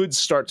a good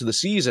start to the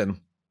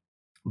season,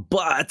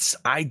 but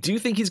I do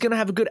think he's going to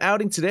have a good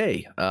outing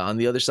today. On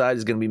the other side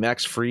is going to be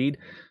Max Fried.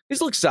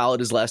 He's looked solid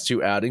his last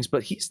 2 outings,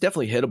 but he's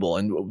definitely hittable.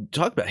 And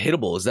talk about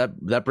hittable, is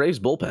that Braves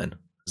bullpen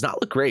does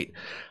not look great.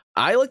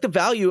 I like the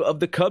value of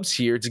the Cubs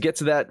here to get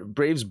to that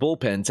Braves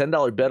bullpen.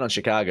 $10 bet on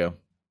Chicago.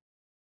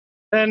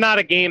 And not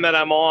a game that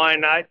I'm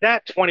on.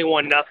 That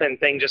 21-0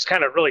 thing just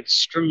kind of really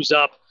screws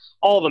up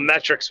all the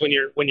metrics when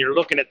you're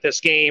looking at this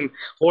game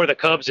or the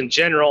Cubs in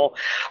general.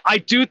 I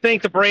do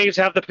think the Braves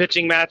have the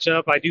pitching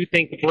matchup. I do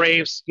think the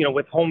Braves,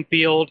 with home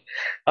field,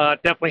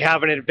 definitely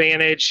have an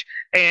advantage.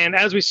 And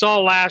as we saw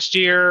last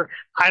year,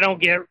 I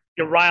don't get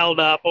riled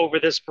up over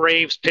this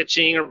Braves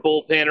pitching or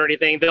bullpen or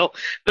anything.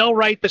 They'll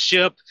right the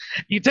ship.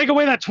 You take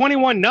away that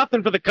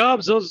 21-0 for the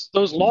Cubs, those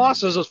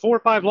losses, those 4 or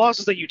 5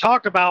 losses that you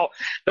talked about,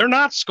 they're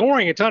not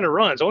scoring a ton of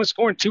runs, only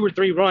scoring 2 or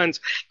 3 runs.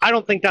 I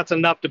don't think that's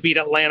enough to beat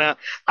Atlanta.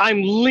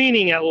 I'm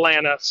leaning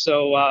Atlanta,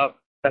 so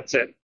that's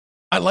it.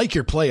 I like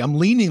your play. I'm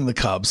leaning the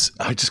Cubs.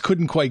 I just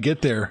couldn't quite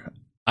get there.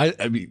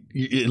 I mean,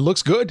 it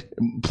looks good.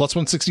 Plus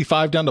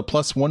 165 down to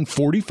plus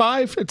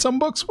 145 at some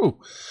books. Ooh.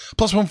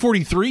 Plus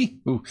 143.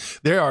 Ooh.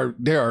 They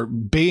are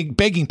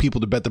begging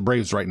people to bet the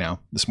Braves right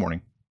now this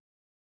morning.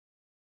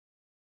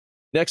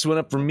 Next one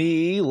up for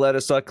me, let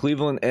us talk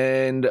Cleveland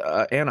and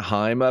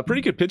Anaheim.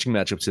 Pretty good pitching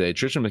matchup today.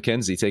 Tristan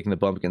McKenzie taking the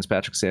bump against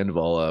Patrick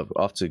Sandoval.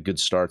 Off to good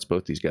starts,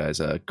 both these guys.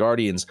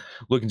 Guardians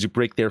looking to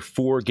break their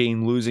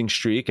 4-game losing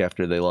streak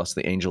after they lost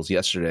the Angels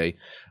yesterday.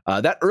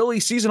 That early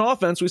season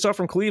offense we saw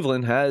from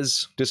Cleveland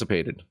has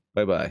dissipated.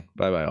 Bye-bye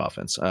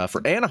offense.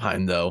 For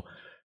Anaheim, though,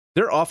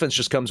 their offense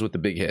just comes with the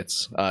big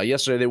hits.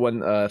 Yesterday they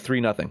won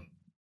 3-0.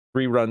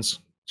 3 runs,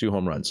 2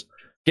 home runs.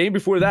 Game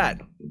before that,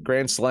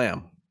 grand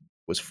slam.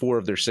 Was 4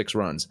 of their 6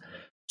 runs.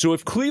 So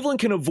if Cleveland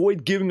can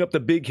avoid giving up the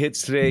big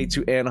hits today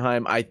to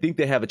Anaheim, I think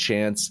they have a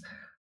chance.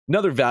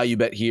 Another value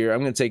bet here.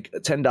 I'm going to take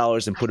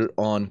 $10 and put it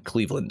on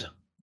Cleveland.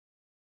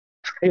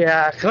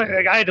 Yeah,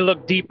 I had to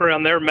look deeper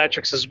on their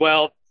metrics as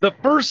well. The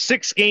first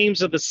 6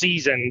 games of the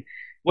season,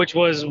 which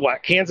was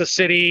Kansas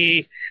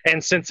City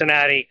and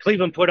Cincinnati,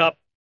 Cleveland put up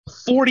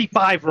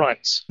 45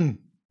 runs.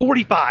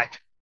 45.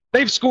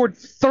 They've scored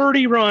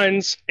 30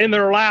 runs in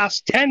their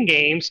last 10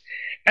 games,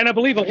 and I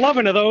believe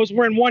 11 of those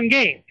were in one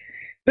game.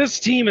 This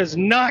team is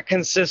not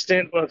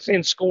consistent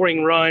in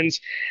scoring runs.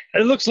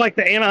 It looks like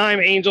the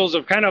Anaheim Angels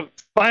have kind of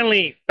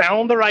finally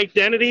found their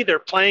identity. They're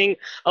playing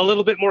a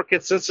little bit more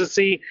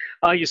consistency.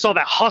 You saw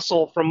that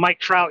hustle from Mike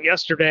Trout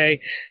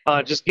yesterday,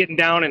 just getting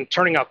down and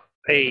turning up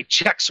a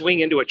check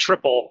swing into a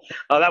triple.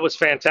 That was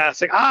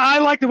fantastic. I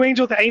like the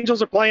Angels. The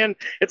Angels are playing.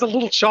 It's a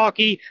little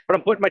chalky, but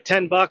I'm putting my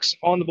 $10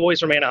 on the boys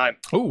from Anaheim.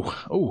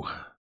 Oh.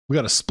 We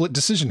got a split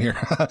decision here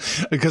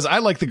because I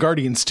like the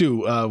Guardians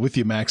too, with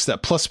you, Max.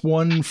 That plus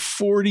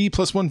 140,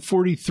 plus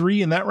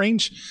 143 in that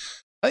range.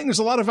 I think there's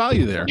a lot of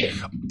value there.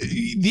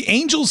 The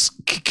Angels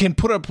can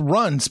put up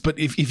runs, but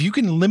if you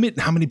can limit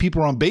how many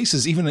people are on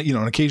bases, even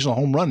an occasional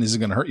home run isn't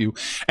going to hurt you.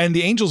 And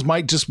the Angels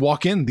might just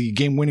walk in the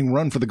game-winning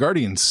run for the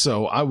Guardians.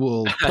 So I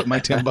will put my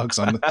 $10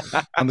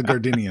 on the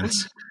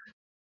Gardenians.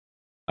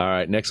 All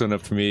right, next one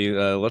up for me.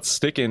 Let's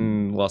stick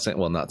in Los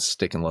Angeles. Well, not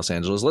stick in Los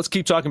Angeles. Let's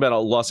keep talking about a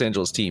Los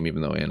Angeles team,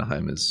 even though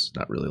Anaheim is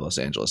not really Los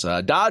Angeles.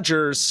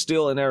 Dodgers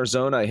still in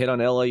Arizona. I hit on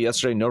LA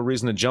yesterday. No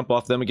reason to jump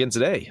off them again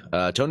today.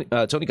 Tony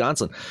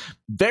Gonsolin,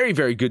 very,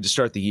 very good to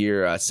start the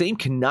year. Same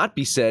cannot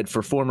be said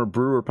for former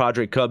Brewer,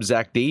 Padre, Cub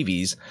Zach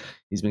Davies.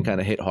 He's been kind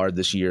of hit hard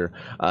this year.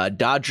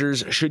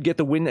 Dodgers should get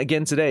the win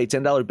again today.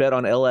 $10 bet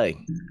on LA.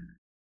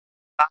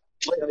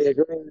 completely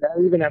agree.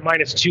 Even at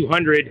minus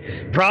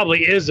 200,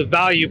 probably is a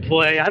value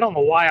play. I don't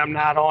know why I'm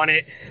not on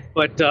it,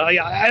 but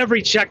yeah,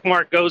 every check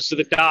mark goes to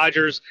the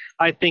Dodgers.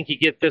 I think you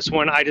get this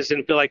one. I just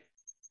didn't feel like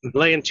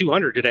laying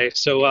 200 today.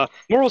 So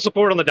moral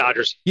support on the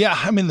Dodgers. Yeah,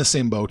 I'm in the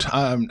same boat.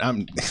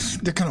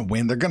 They're gonna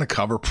win. They're gonna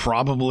cover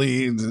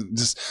probably.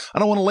 Just I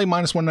don't want to lay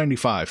minus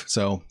 195.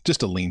 So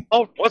just a lean.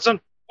 Oh, what's an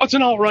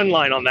alt run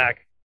line on that?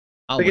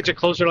 They get you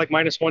closer, like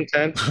minus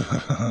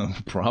 110.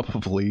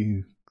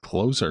 Probably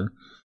closer.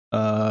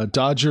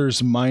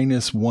 Dodgers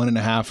minus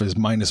 1.5 is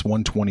minus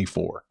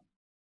 124.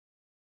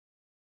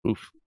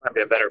 Oof, might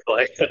be a better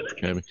play.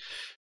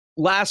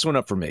 Last one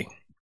up for me.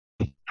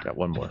 Got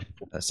one more.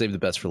 Save the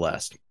best for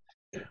last.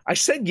 I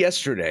said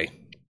yesterday,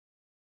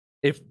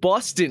 if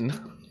Boston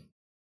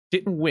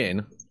didn't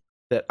win,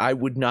 that I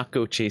would not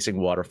go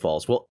chasing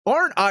waterfalls. Well,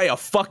 aren't I a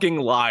fucking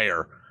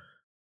liar?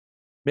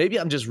 Maybe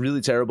I'm just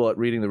really terrible at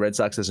reading the Red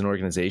Sox as an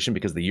organization,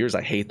 because the years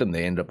I hate them,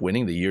 they end up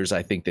winning. The years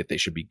I think that they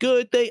should be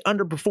good, they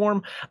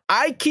underperform.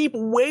 I keep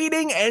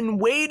waiting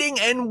and waiting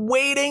and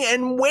waiting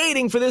and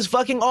waiting for this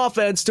fucking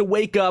offense to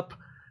wake up,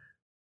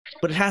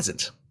 but it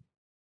hasn't.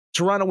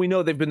 Toronto, we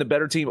know they've been the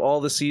better team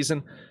all this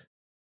season,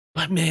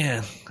 but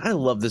man, I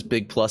love this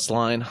big plus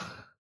line.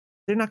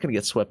 They're not going to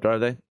get swept, are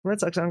they? Red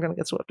Sox aren't going to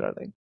get swept, are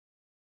they?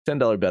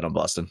 $10 bet on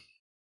Boston.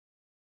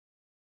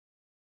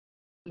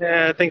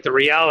 Yeah, I think the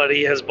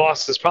reality is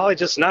Boston's probably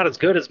just not as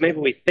good as maybe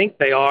we think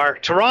they are.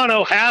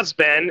 Toronto has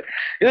been.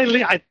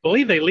 I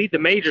believe they lead the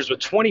majors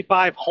with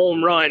 25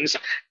 home runs,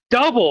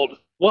 doubled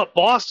what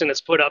Boston has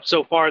put up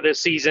so far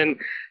this season.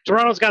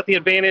 Toronto's got the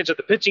advantage at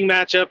the pitching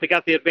matchup. They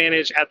got the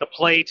advantage at the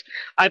plate.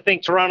 I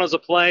think Toronto's a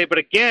play, but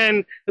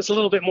again, it's a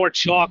little bit more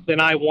chalk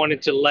than I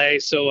wanted to lay.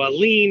 So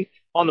lean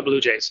on the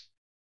Blue Jays.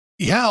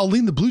 Yeah, I'll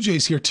lean the Blue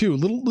Jays here too.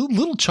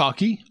 Little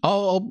chalky.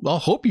 I'll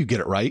hope you get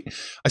it right.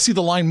 I see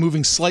the line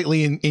moving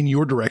slightly in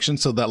your direction,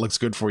 so that looks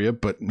good for you.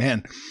 But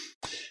man,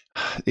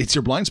 it's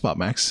your blind spot,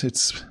 Max.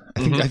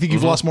 I think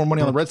you've lost more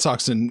money on the Red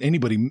Sox than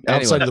anybody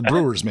outside of the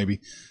Brewers,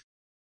 maybe.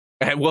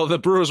 Well, the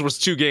Brewers was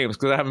 2 games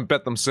because I haven't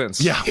bet them since.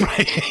 Yeah,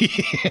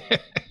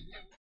 right.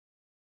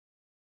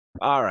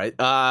 All right,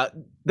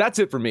 that's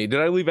it for me. Did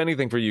I leave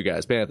anything for you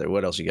guys, Panther?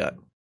 What else you got?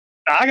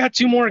 I got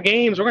 2 more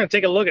games. We're going to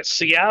take a look at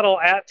Seattle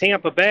at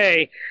Tampa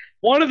Bay.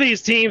 One of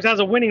these teams has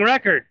a winning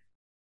record,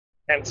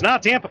 and it's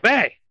not Tampa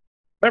Bay.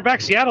 Matter of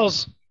fact,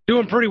 Seattle's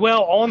doing pretty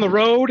well on the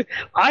road.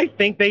 I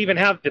think they even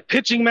have the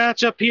pitching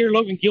matchup here.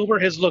 Logan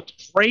Gilbert has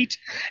looked great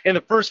in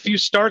the first few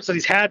starts that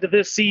he's had to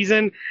this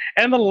season.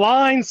 And the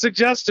line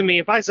suggests to me,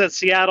 if I said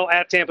Seattle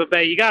at Tampa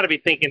Bay, you got to be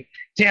thinking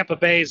Tampa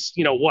Bay's,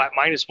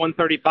 minus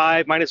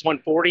 135, minus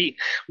 140.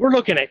 We're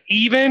looking at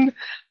even.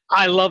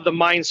 I love the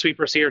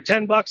Minesweepers here.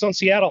 $10 on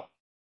Seattle.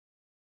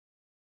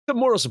 The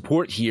moral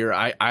support here.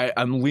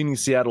 I'm leaning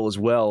Seattle as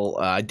well.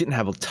 I didn't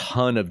have a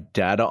ton of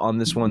data on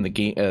this one. The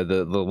game,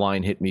 the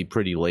line hit me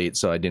pretty late,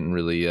 so I didn't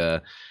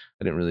really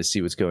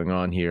see what's going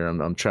on here.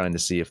 I'm trying to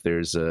see if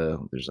there's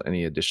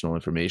any additional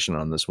information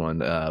on this one.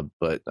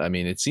 But I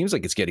mean, it seems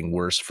like it's getting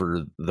worse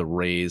for the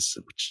Rays.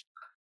 Which,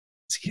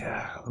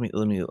 yeah,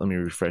 let me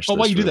refresh. Oh,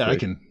 while you do that,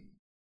 quick.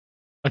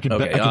 I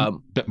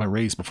can bet my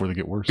Rays before they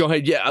get worse. Go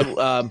ahead.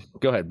 Yeah.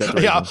 Go ahead. Bet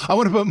I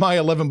want to put my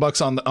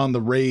 $11 on the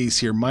Rays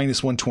here,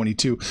 minus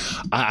 122.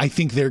 I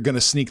think they're going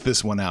to sneak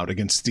this one out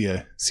against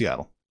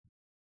Seattle.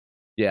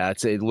 Yeah,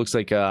 it looks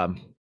like a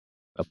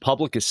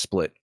public is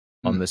split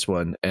on this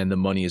one, and the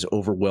money is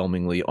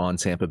overwhelmingly on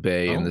Tampa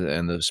Bay,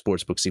 and the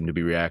sports books seem to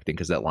be reacting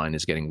because that line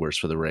is getting worse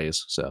for the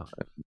Rays. So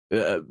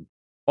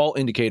all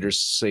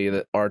indicators say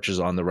that Arch is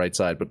on the right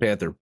side, but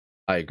Panther,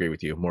 I agree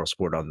with you. Moral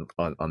support on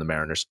the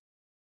Mariners.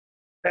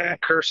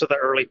 Curse of the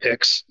early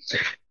picks.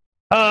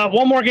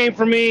 One more game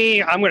for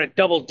me. I'm going to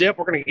double dip.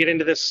 We're going to get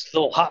into this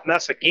little hot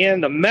mess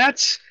again. The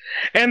Mets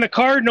and the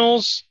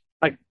Cardinals.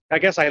 I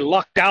guess I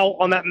lucked out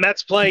on that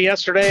Mets play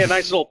yesterday. A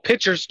nice little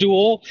pitcher's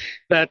duel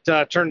that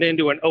turned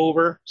into an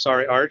over.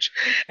 Sorry, Arch.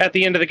 At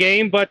the end of the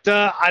game. But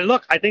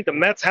I think the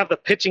Mets have the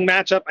pitching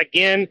matchup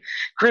again.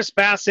 Chris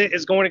Bassett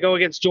is going to go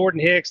against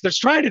Jordan Hicks. They're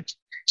trying to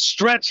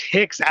stretch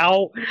Hicks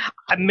out.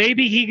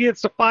 Maybe he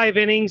gets to 5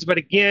 innings, but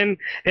again,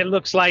 it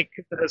looks like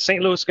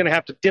St. Louis is going to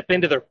have to dip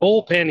into their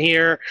bullpen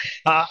here.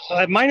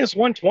 At minus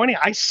 120,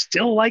 I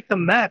still like the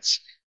Mets.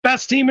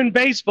 Best team in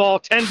baseball,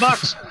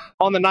 $10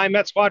 on the 9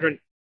 Met squadron.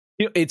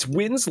 It's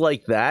wins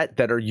like that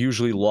are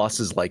usually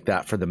losses like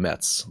that for the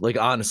Mets. Like,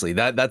 honestly,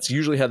 that's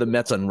usually how the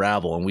Mets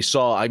unravel. And we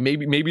saw,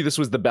 maybe this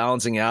was the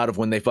balancing out of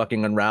when they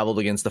fucking unraveled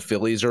against the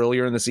Phillies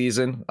earlier in the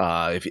season.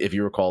 If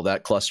you recall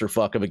that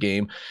clusterfuck of a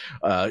game.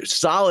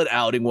 Solid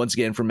outing once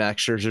again from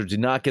Max Scherzer. Did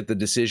not get the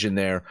decision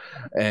there.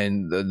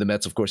 And the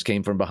Mets, of course,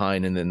 came from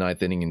behind in the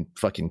 9th inning in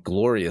fucking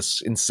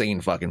glorious, insane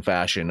fucking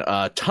fashion.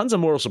 Tons of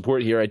moral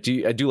support here. I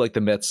do like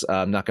the Mets.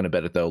 I'm not going to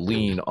bet it, though.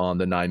 Lean on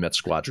the 9 Mets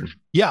squadron.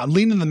 Yeah, I'm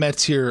leaning the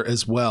Mets here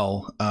as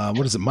well.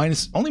 What is it?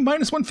 Only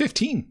minus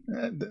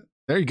 115.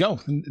 There you go.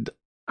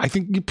 I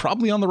think you're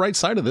probably on the right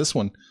side of this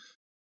one.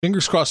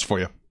 Fingers crossed for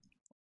you.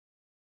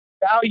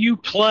 Value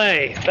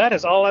play. That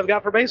is all I've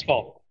got for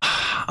baseball.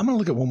 I'm going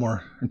to look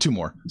at 2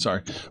 more.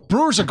 Sorry.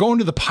 Brewers are going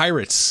to the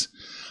Pirates.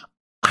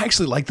 I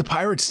actually like the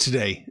Pirates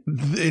today.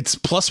 It's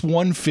plus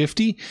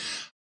 150.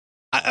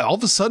 All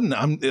of a sudden,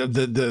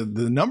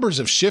 the numbers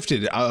have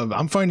shifted.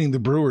 I'm finding the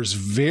Brewers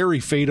very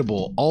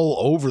fadeable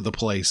all over the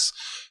place.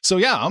 So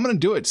yeah, I'm going to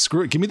do it.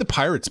 Screw it. Give me the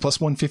Pirates plus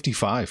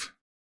 155.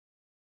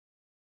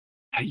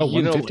 Oh,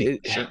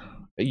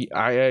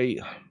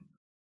 150.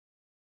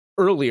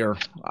 Earlier,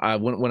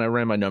 when I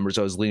ran my numbers,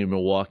 I was leaning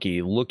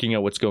Milwaukee. Looking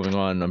at what's going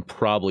on, I'm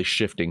probably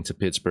shifting to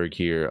Pittsburgh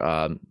here.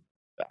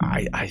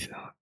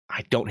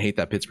 I don't hate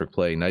that Pittsburgh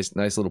play. Nice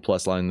little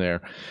plus line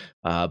there.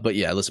 But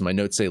yeah, listen, my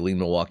notes say lean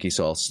Milwaukee,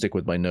 so I'll stick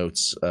with my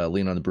notes.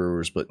 Lean on the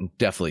Brewers, but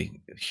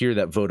definitely hear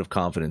that vote of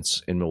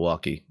confidence in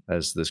Milwaukee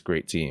as this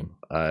great team.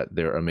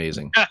 They're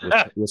amazing.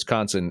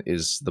 Wisconsin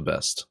is the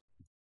best.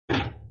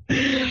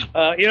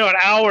 An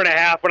hour and a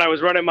half when I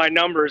was running my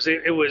numbers,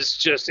 it was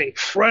just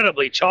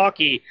incredibly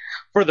chalky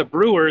for the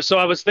Brewers. So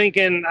I was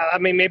thinking,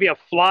 maybe a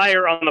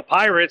flyer on the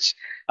Pirates.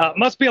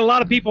 Must be a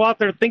lot of people out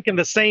there thinking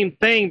the same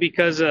thing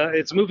because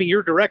it's moving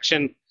your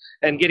direction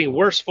and getting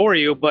worse for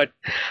you. But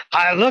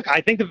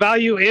I think the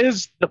value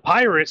is the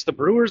Pirates. The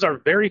Brewers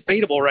are very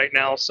fadeable right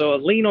now. So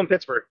lean on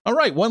Pittsburgh. All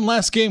right, one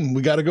last game.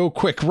 We got to go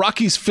quick.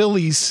 Rockies,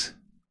 Phillies.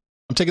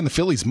 I'm taking the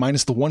Phillies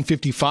minus the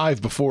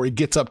 155 before it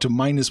gets up to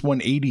minus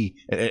 180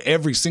 at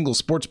every single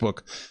sports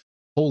book.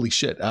 Holy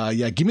shit.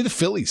 Give me the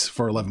Phillies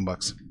for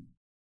 $11.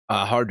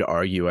 Hard to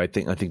argue. I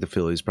think the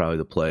Phillies probably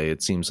the play.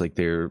 It seems like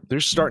they're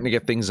starting to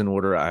get things in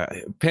order.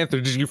 Panther,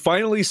 did you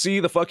finally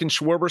see the fucking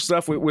Schwarber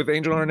stuff with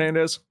Angel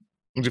Hernandez?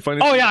 Did you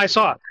finally? Oh yeah, I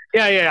saw it.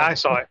 Yeah, I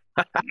saw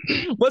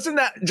it. Wasn't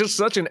that just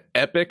such an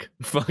epic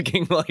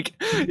fucking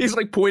he's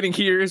pointing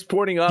here, he's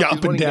pointing up,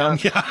 up and down.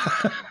 Yeah.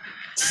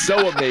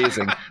 So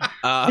amazing.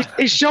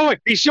 He's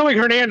showing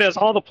Hernandez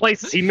all the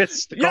places he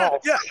missed the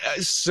calls. Yeah,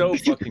 so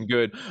fucking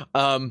good.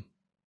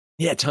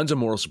 Tons of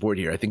moral support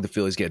here. I think the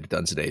Phillies get it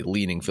done today,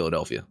 leaning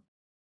Philadelphia.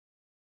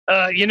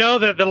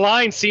 The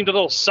line seemed a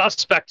little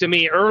suspect to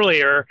me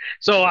earlier,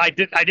 so I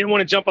didn't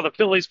want to jump on the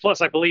Phillies.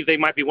 Plus, I believe they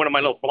might be one of my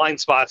little blind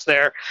spots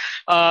there.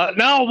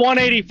 Now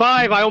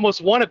 185, I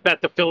almost want to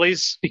bet the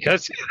Phillies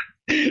because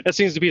that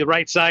seems to be the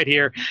right side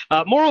here.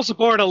 Moral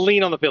support, I'll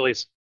lean on the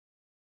Phillies.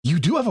 You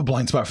do have a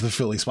blind spot for the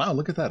Phillies. Wow,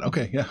 look at that.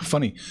 Okay, yeah,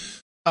 funny.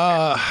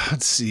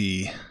 Let's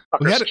see.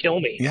 Kill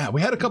me. Yeah,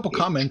 we had a couple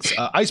comments.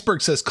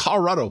 Iceberg says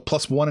Colorado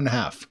plus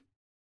 1.5.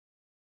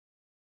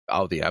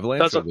 Oh, the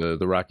Avalanche or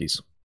the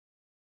Rockies?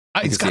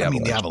 It's got to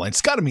mean the Avalanche.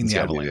 It's got to mean the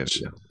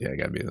Avalanche. It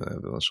got to be the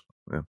Avalanche.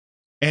 Yeah.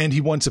 And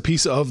he wants a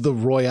piece of the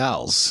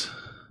Royals.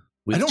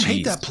 I don't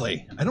hate that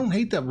play. I don't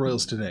hate that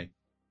Royals today.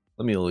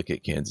 Let me look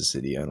at Kansas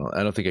City. I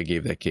don't think I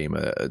gave that game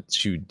a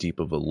too deep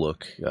of a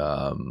look.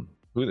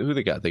 Who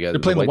they got? They're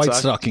playing the White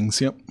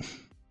Stockings. Yep.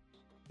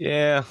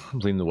 Yeah, I'm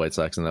leaning the White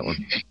Sox in that one.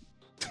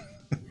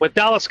 With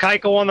Dallas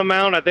Keuchel on the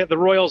mound, I think the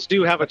Royals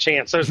do have a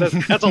chance.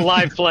 That's a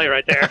live play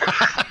right there.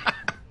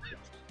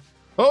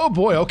 Oh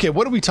boy. Okay,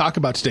 what do we talk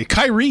about today?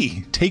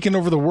 Kyrie taking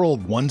over the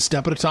world one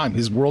step at a time.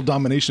 His world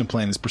domination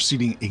plan is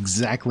proceeding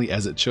exactly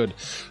as it should.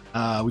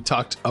 We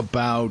talked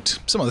about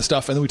some other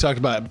stuff, and then we talked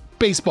about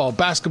baseball,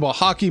 basketball,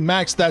 hockey.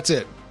 Max, that's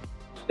it.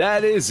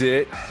 That is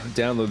it.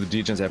 Download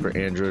the DGens app for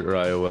Android or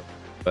iOS.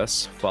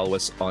 Follow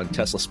us on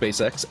Tesla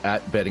SpaceX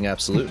at Betting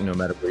Absolute. No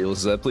matter where you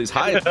listen to that, please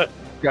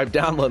subscribe,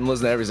 download, and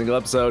listen to every single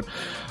episode.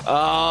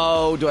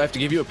 Oh, do I have to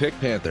give you a pick,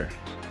 Panther?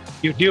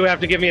 You do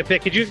have to give me a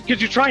pick. Could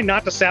you try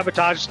not to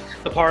sabotage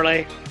the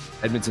parlay?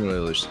 Edmonton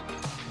Oilers.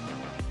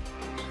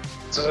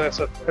 So that's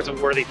a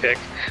worthy pick.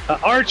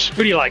 Arch,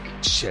 who do you like?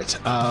 Shit.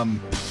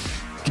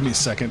 Give me a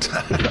second.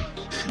 I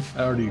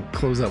already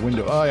closed that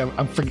window. Oh,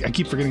 I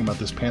keep forgetting about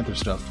this Panther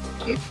stuff.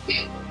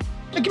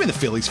 Give me the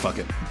Phillies. Fuck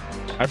it.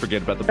 I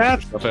forget about the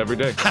Panther stuff every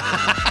day.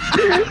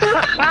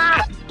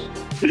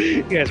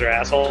 You guys are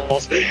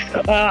assholes.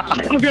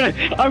 I'm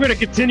gonna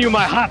continue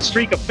my hot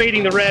streak of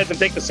fading the Reds and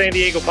take the San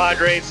Diego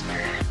Padres.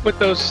 Put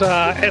those.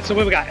 And so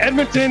we got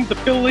Edmonton, the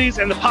Phillies,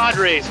 and the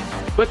Padres.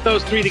 Put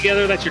those three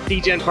together. That's your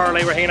DGen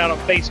parlay. We're hanging out on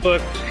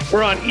Facebook.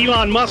 We're on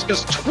Elon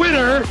Musk's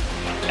Twitter.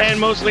 And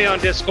mostly on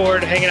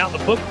Discord, hanging out in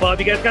the book club.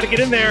 You guys got to get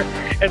in there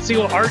and see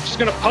what Arch is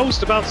going to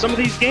post about some of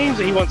these games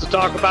that he wants to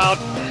talk about,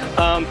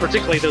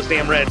 particularly those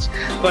damn Reds.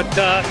 But,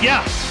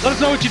 let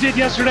us know what you did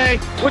yesterday,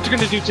 what you're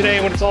going to do today,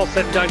 and when it's all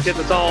said and done, kids,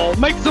 it's all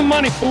make some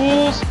money,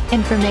 fools!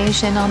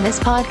 Information on this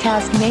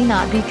podcast may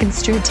not be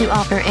construed to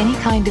offer any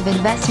kind of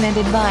investment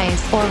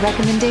advice or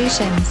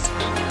recommendations.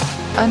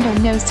 Under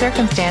no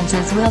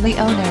circumstances will the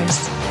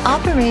owners,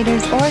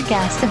 operators, or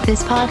guests of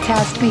this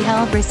podcast be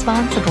held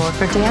responsible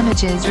for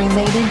damages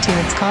related to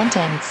its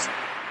contents.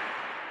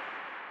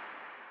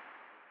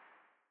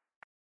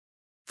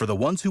 For the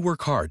ones who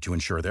work hard to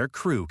ensure their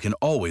crew can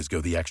always go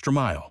the extra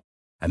mile,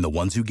 and the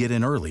ones who get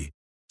in early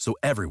so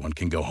everyone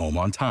can go home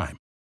on time,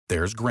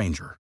 there's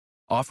Grainger,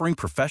 offering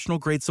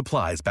professional-grade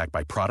supplies backed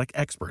by product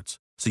experts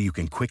so you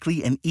can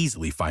quickly and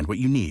easily find what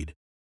you need.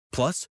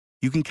 Plus,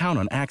 you can count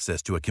on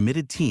access to a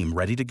committed team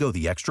ready to go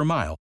the extra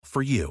mile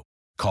for you.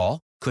 Call,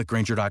 click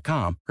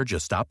Grainger.com, or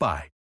just stop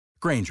by.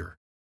 Grainger,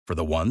 for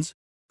the ones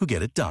who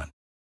get it done.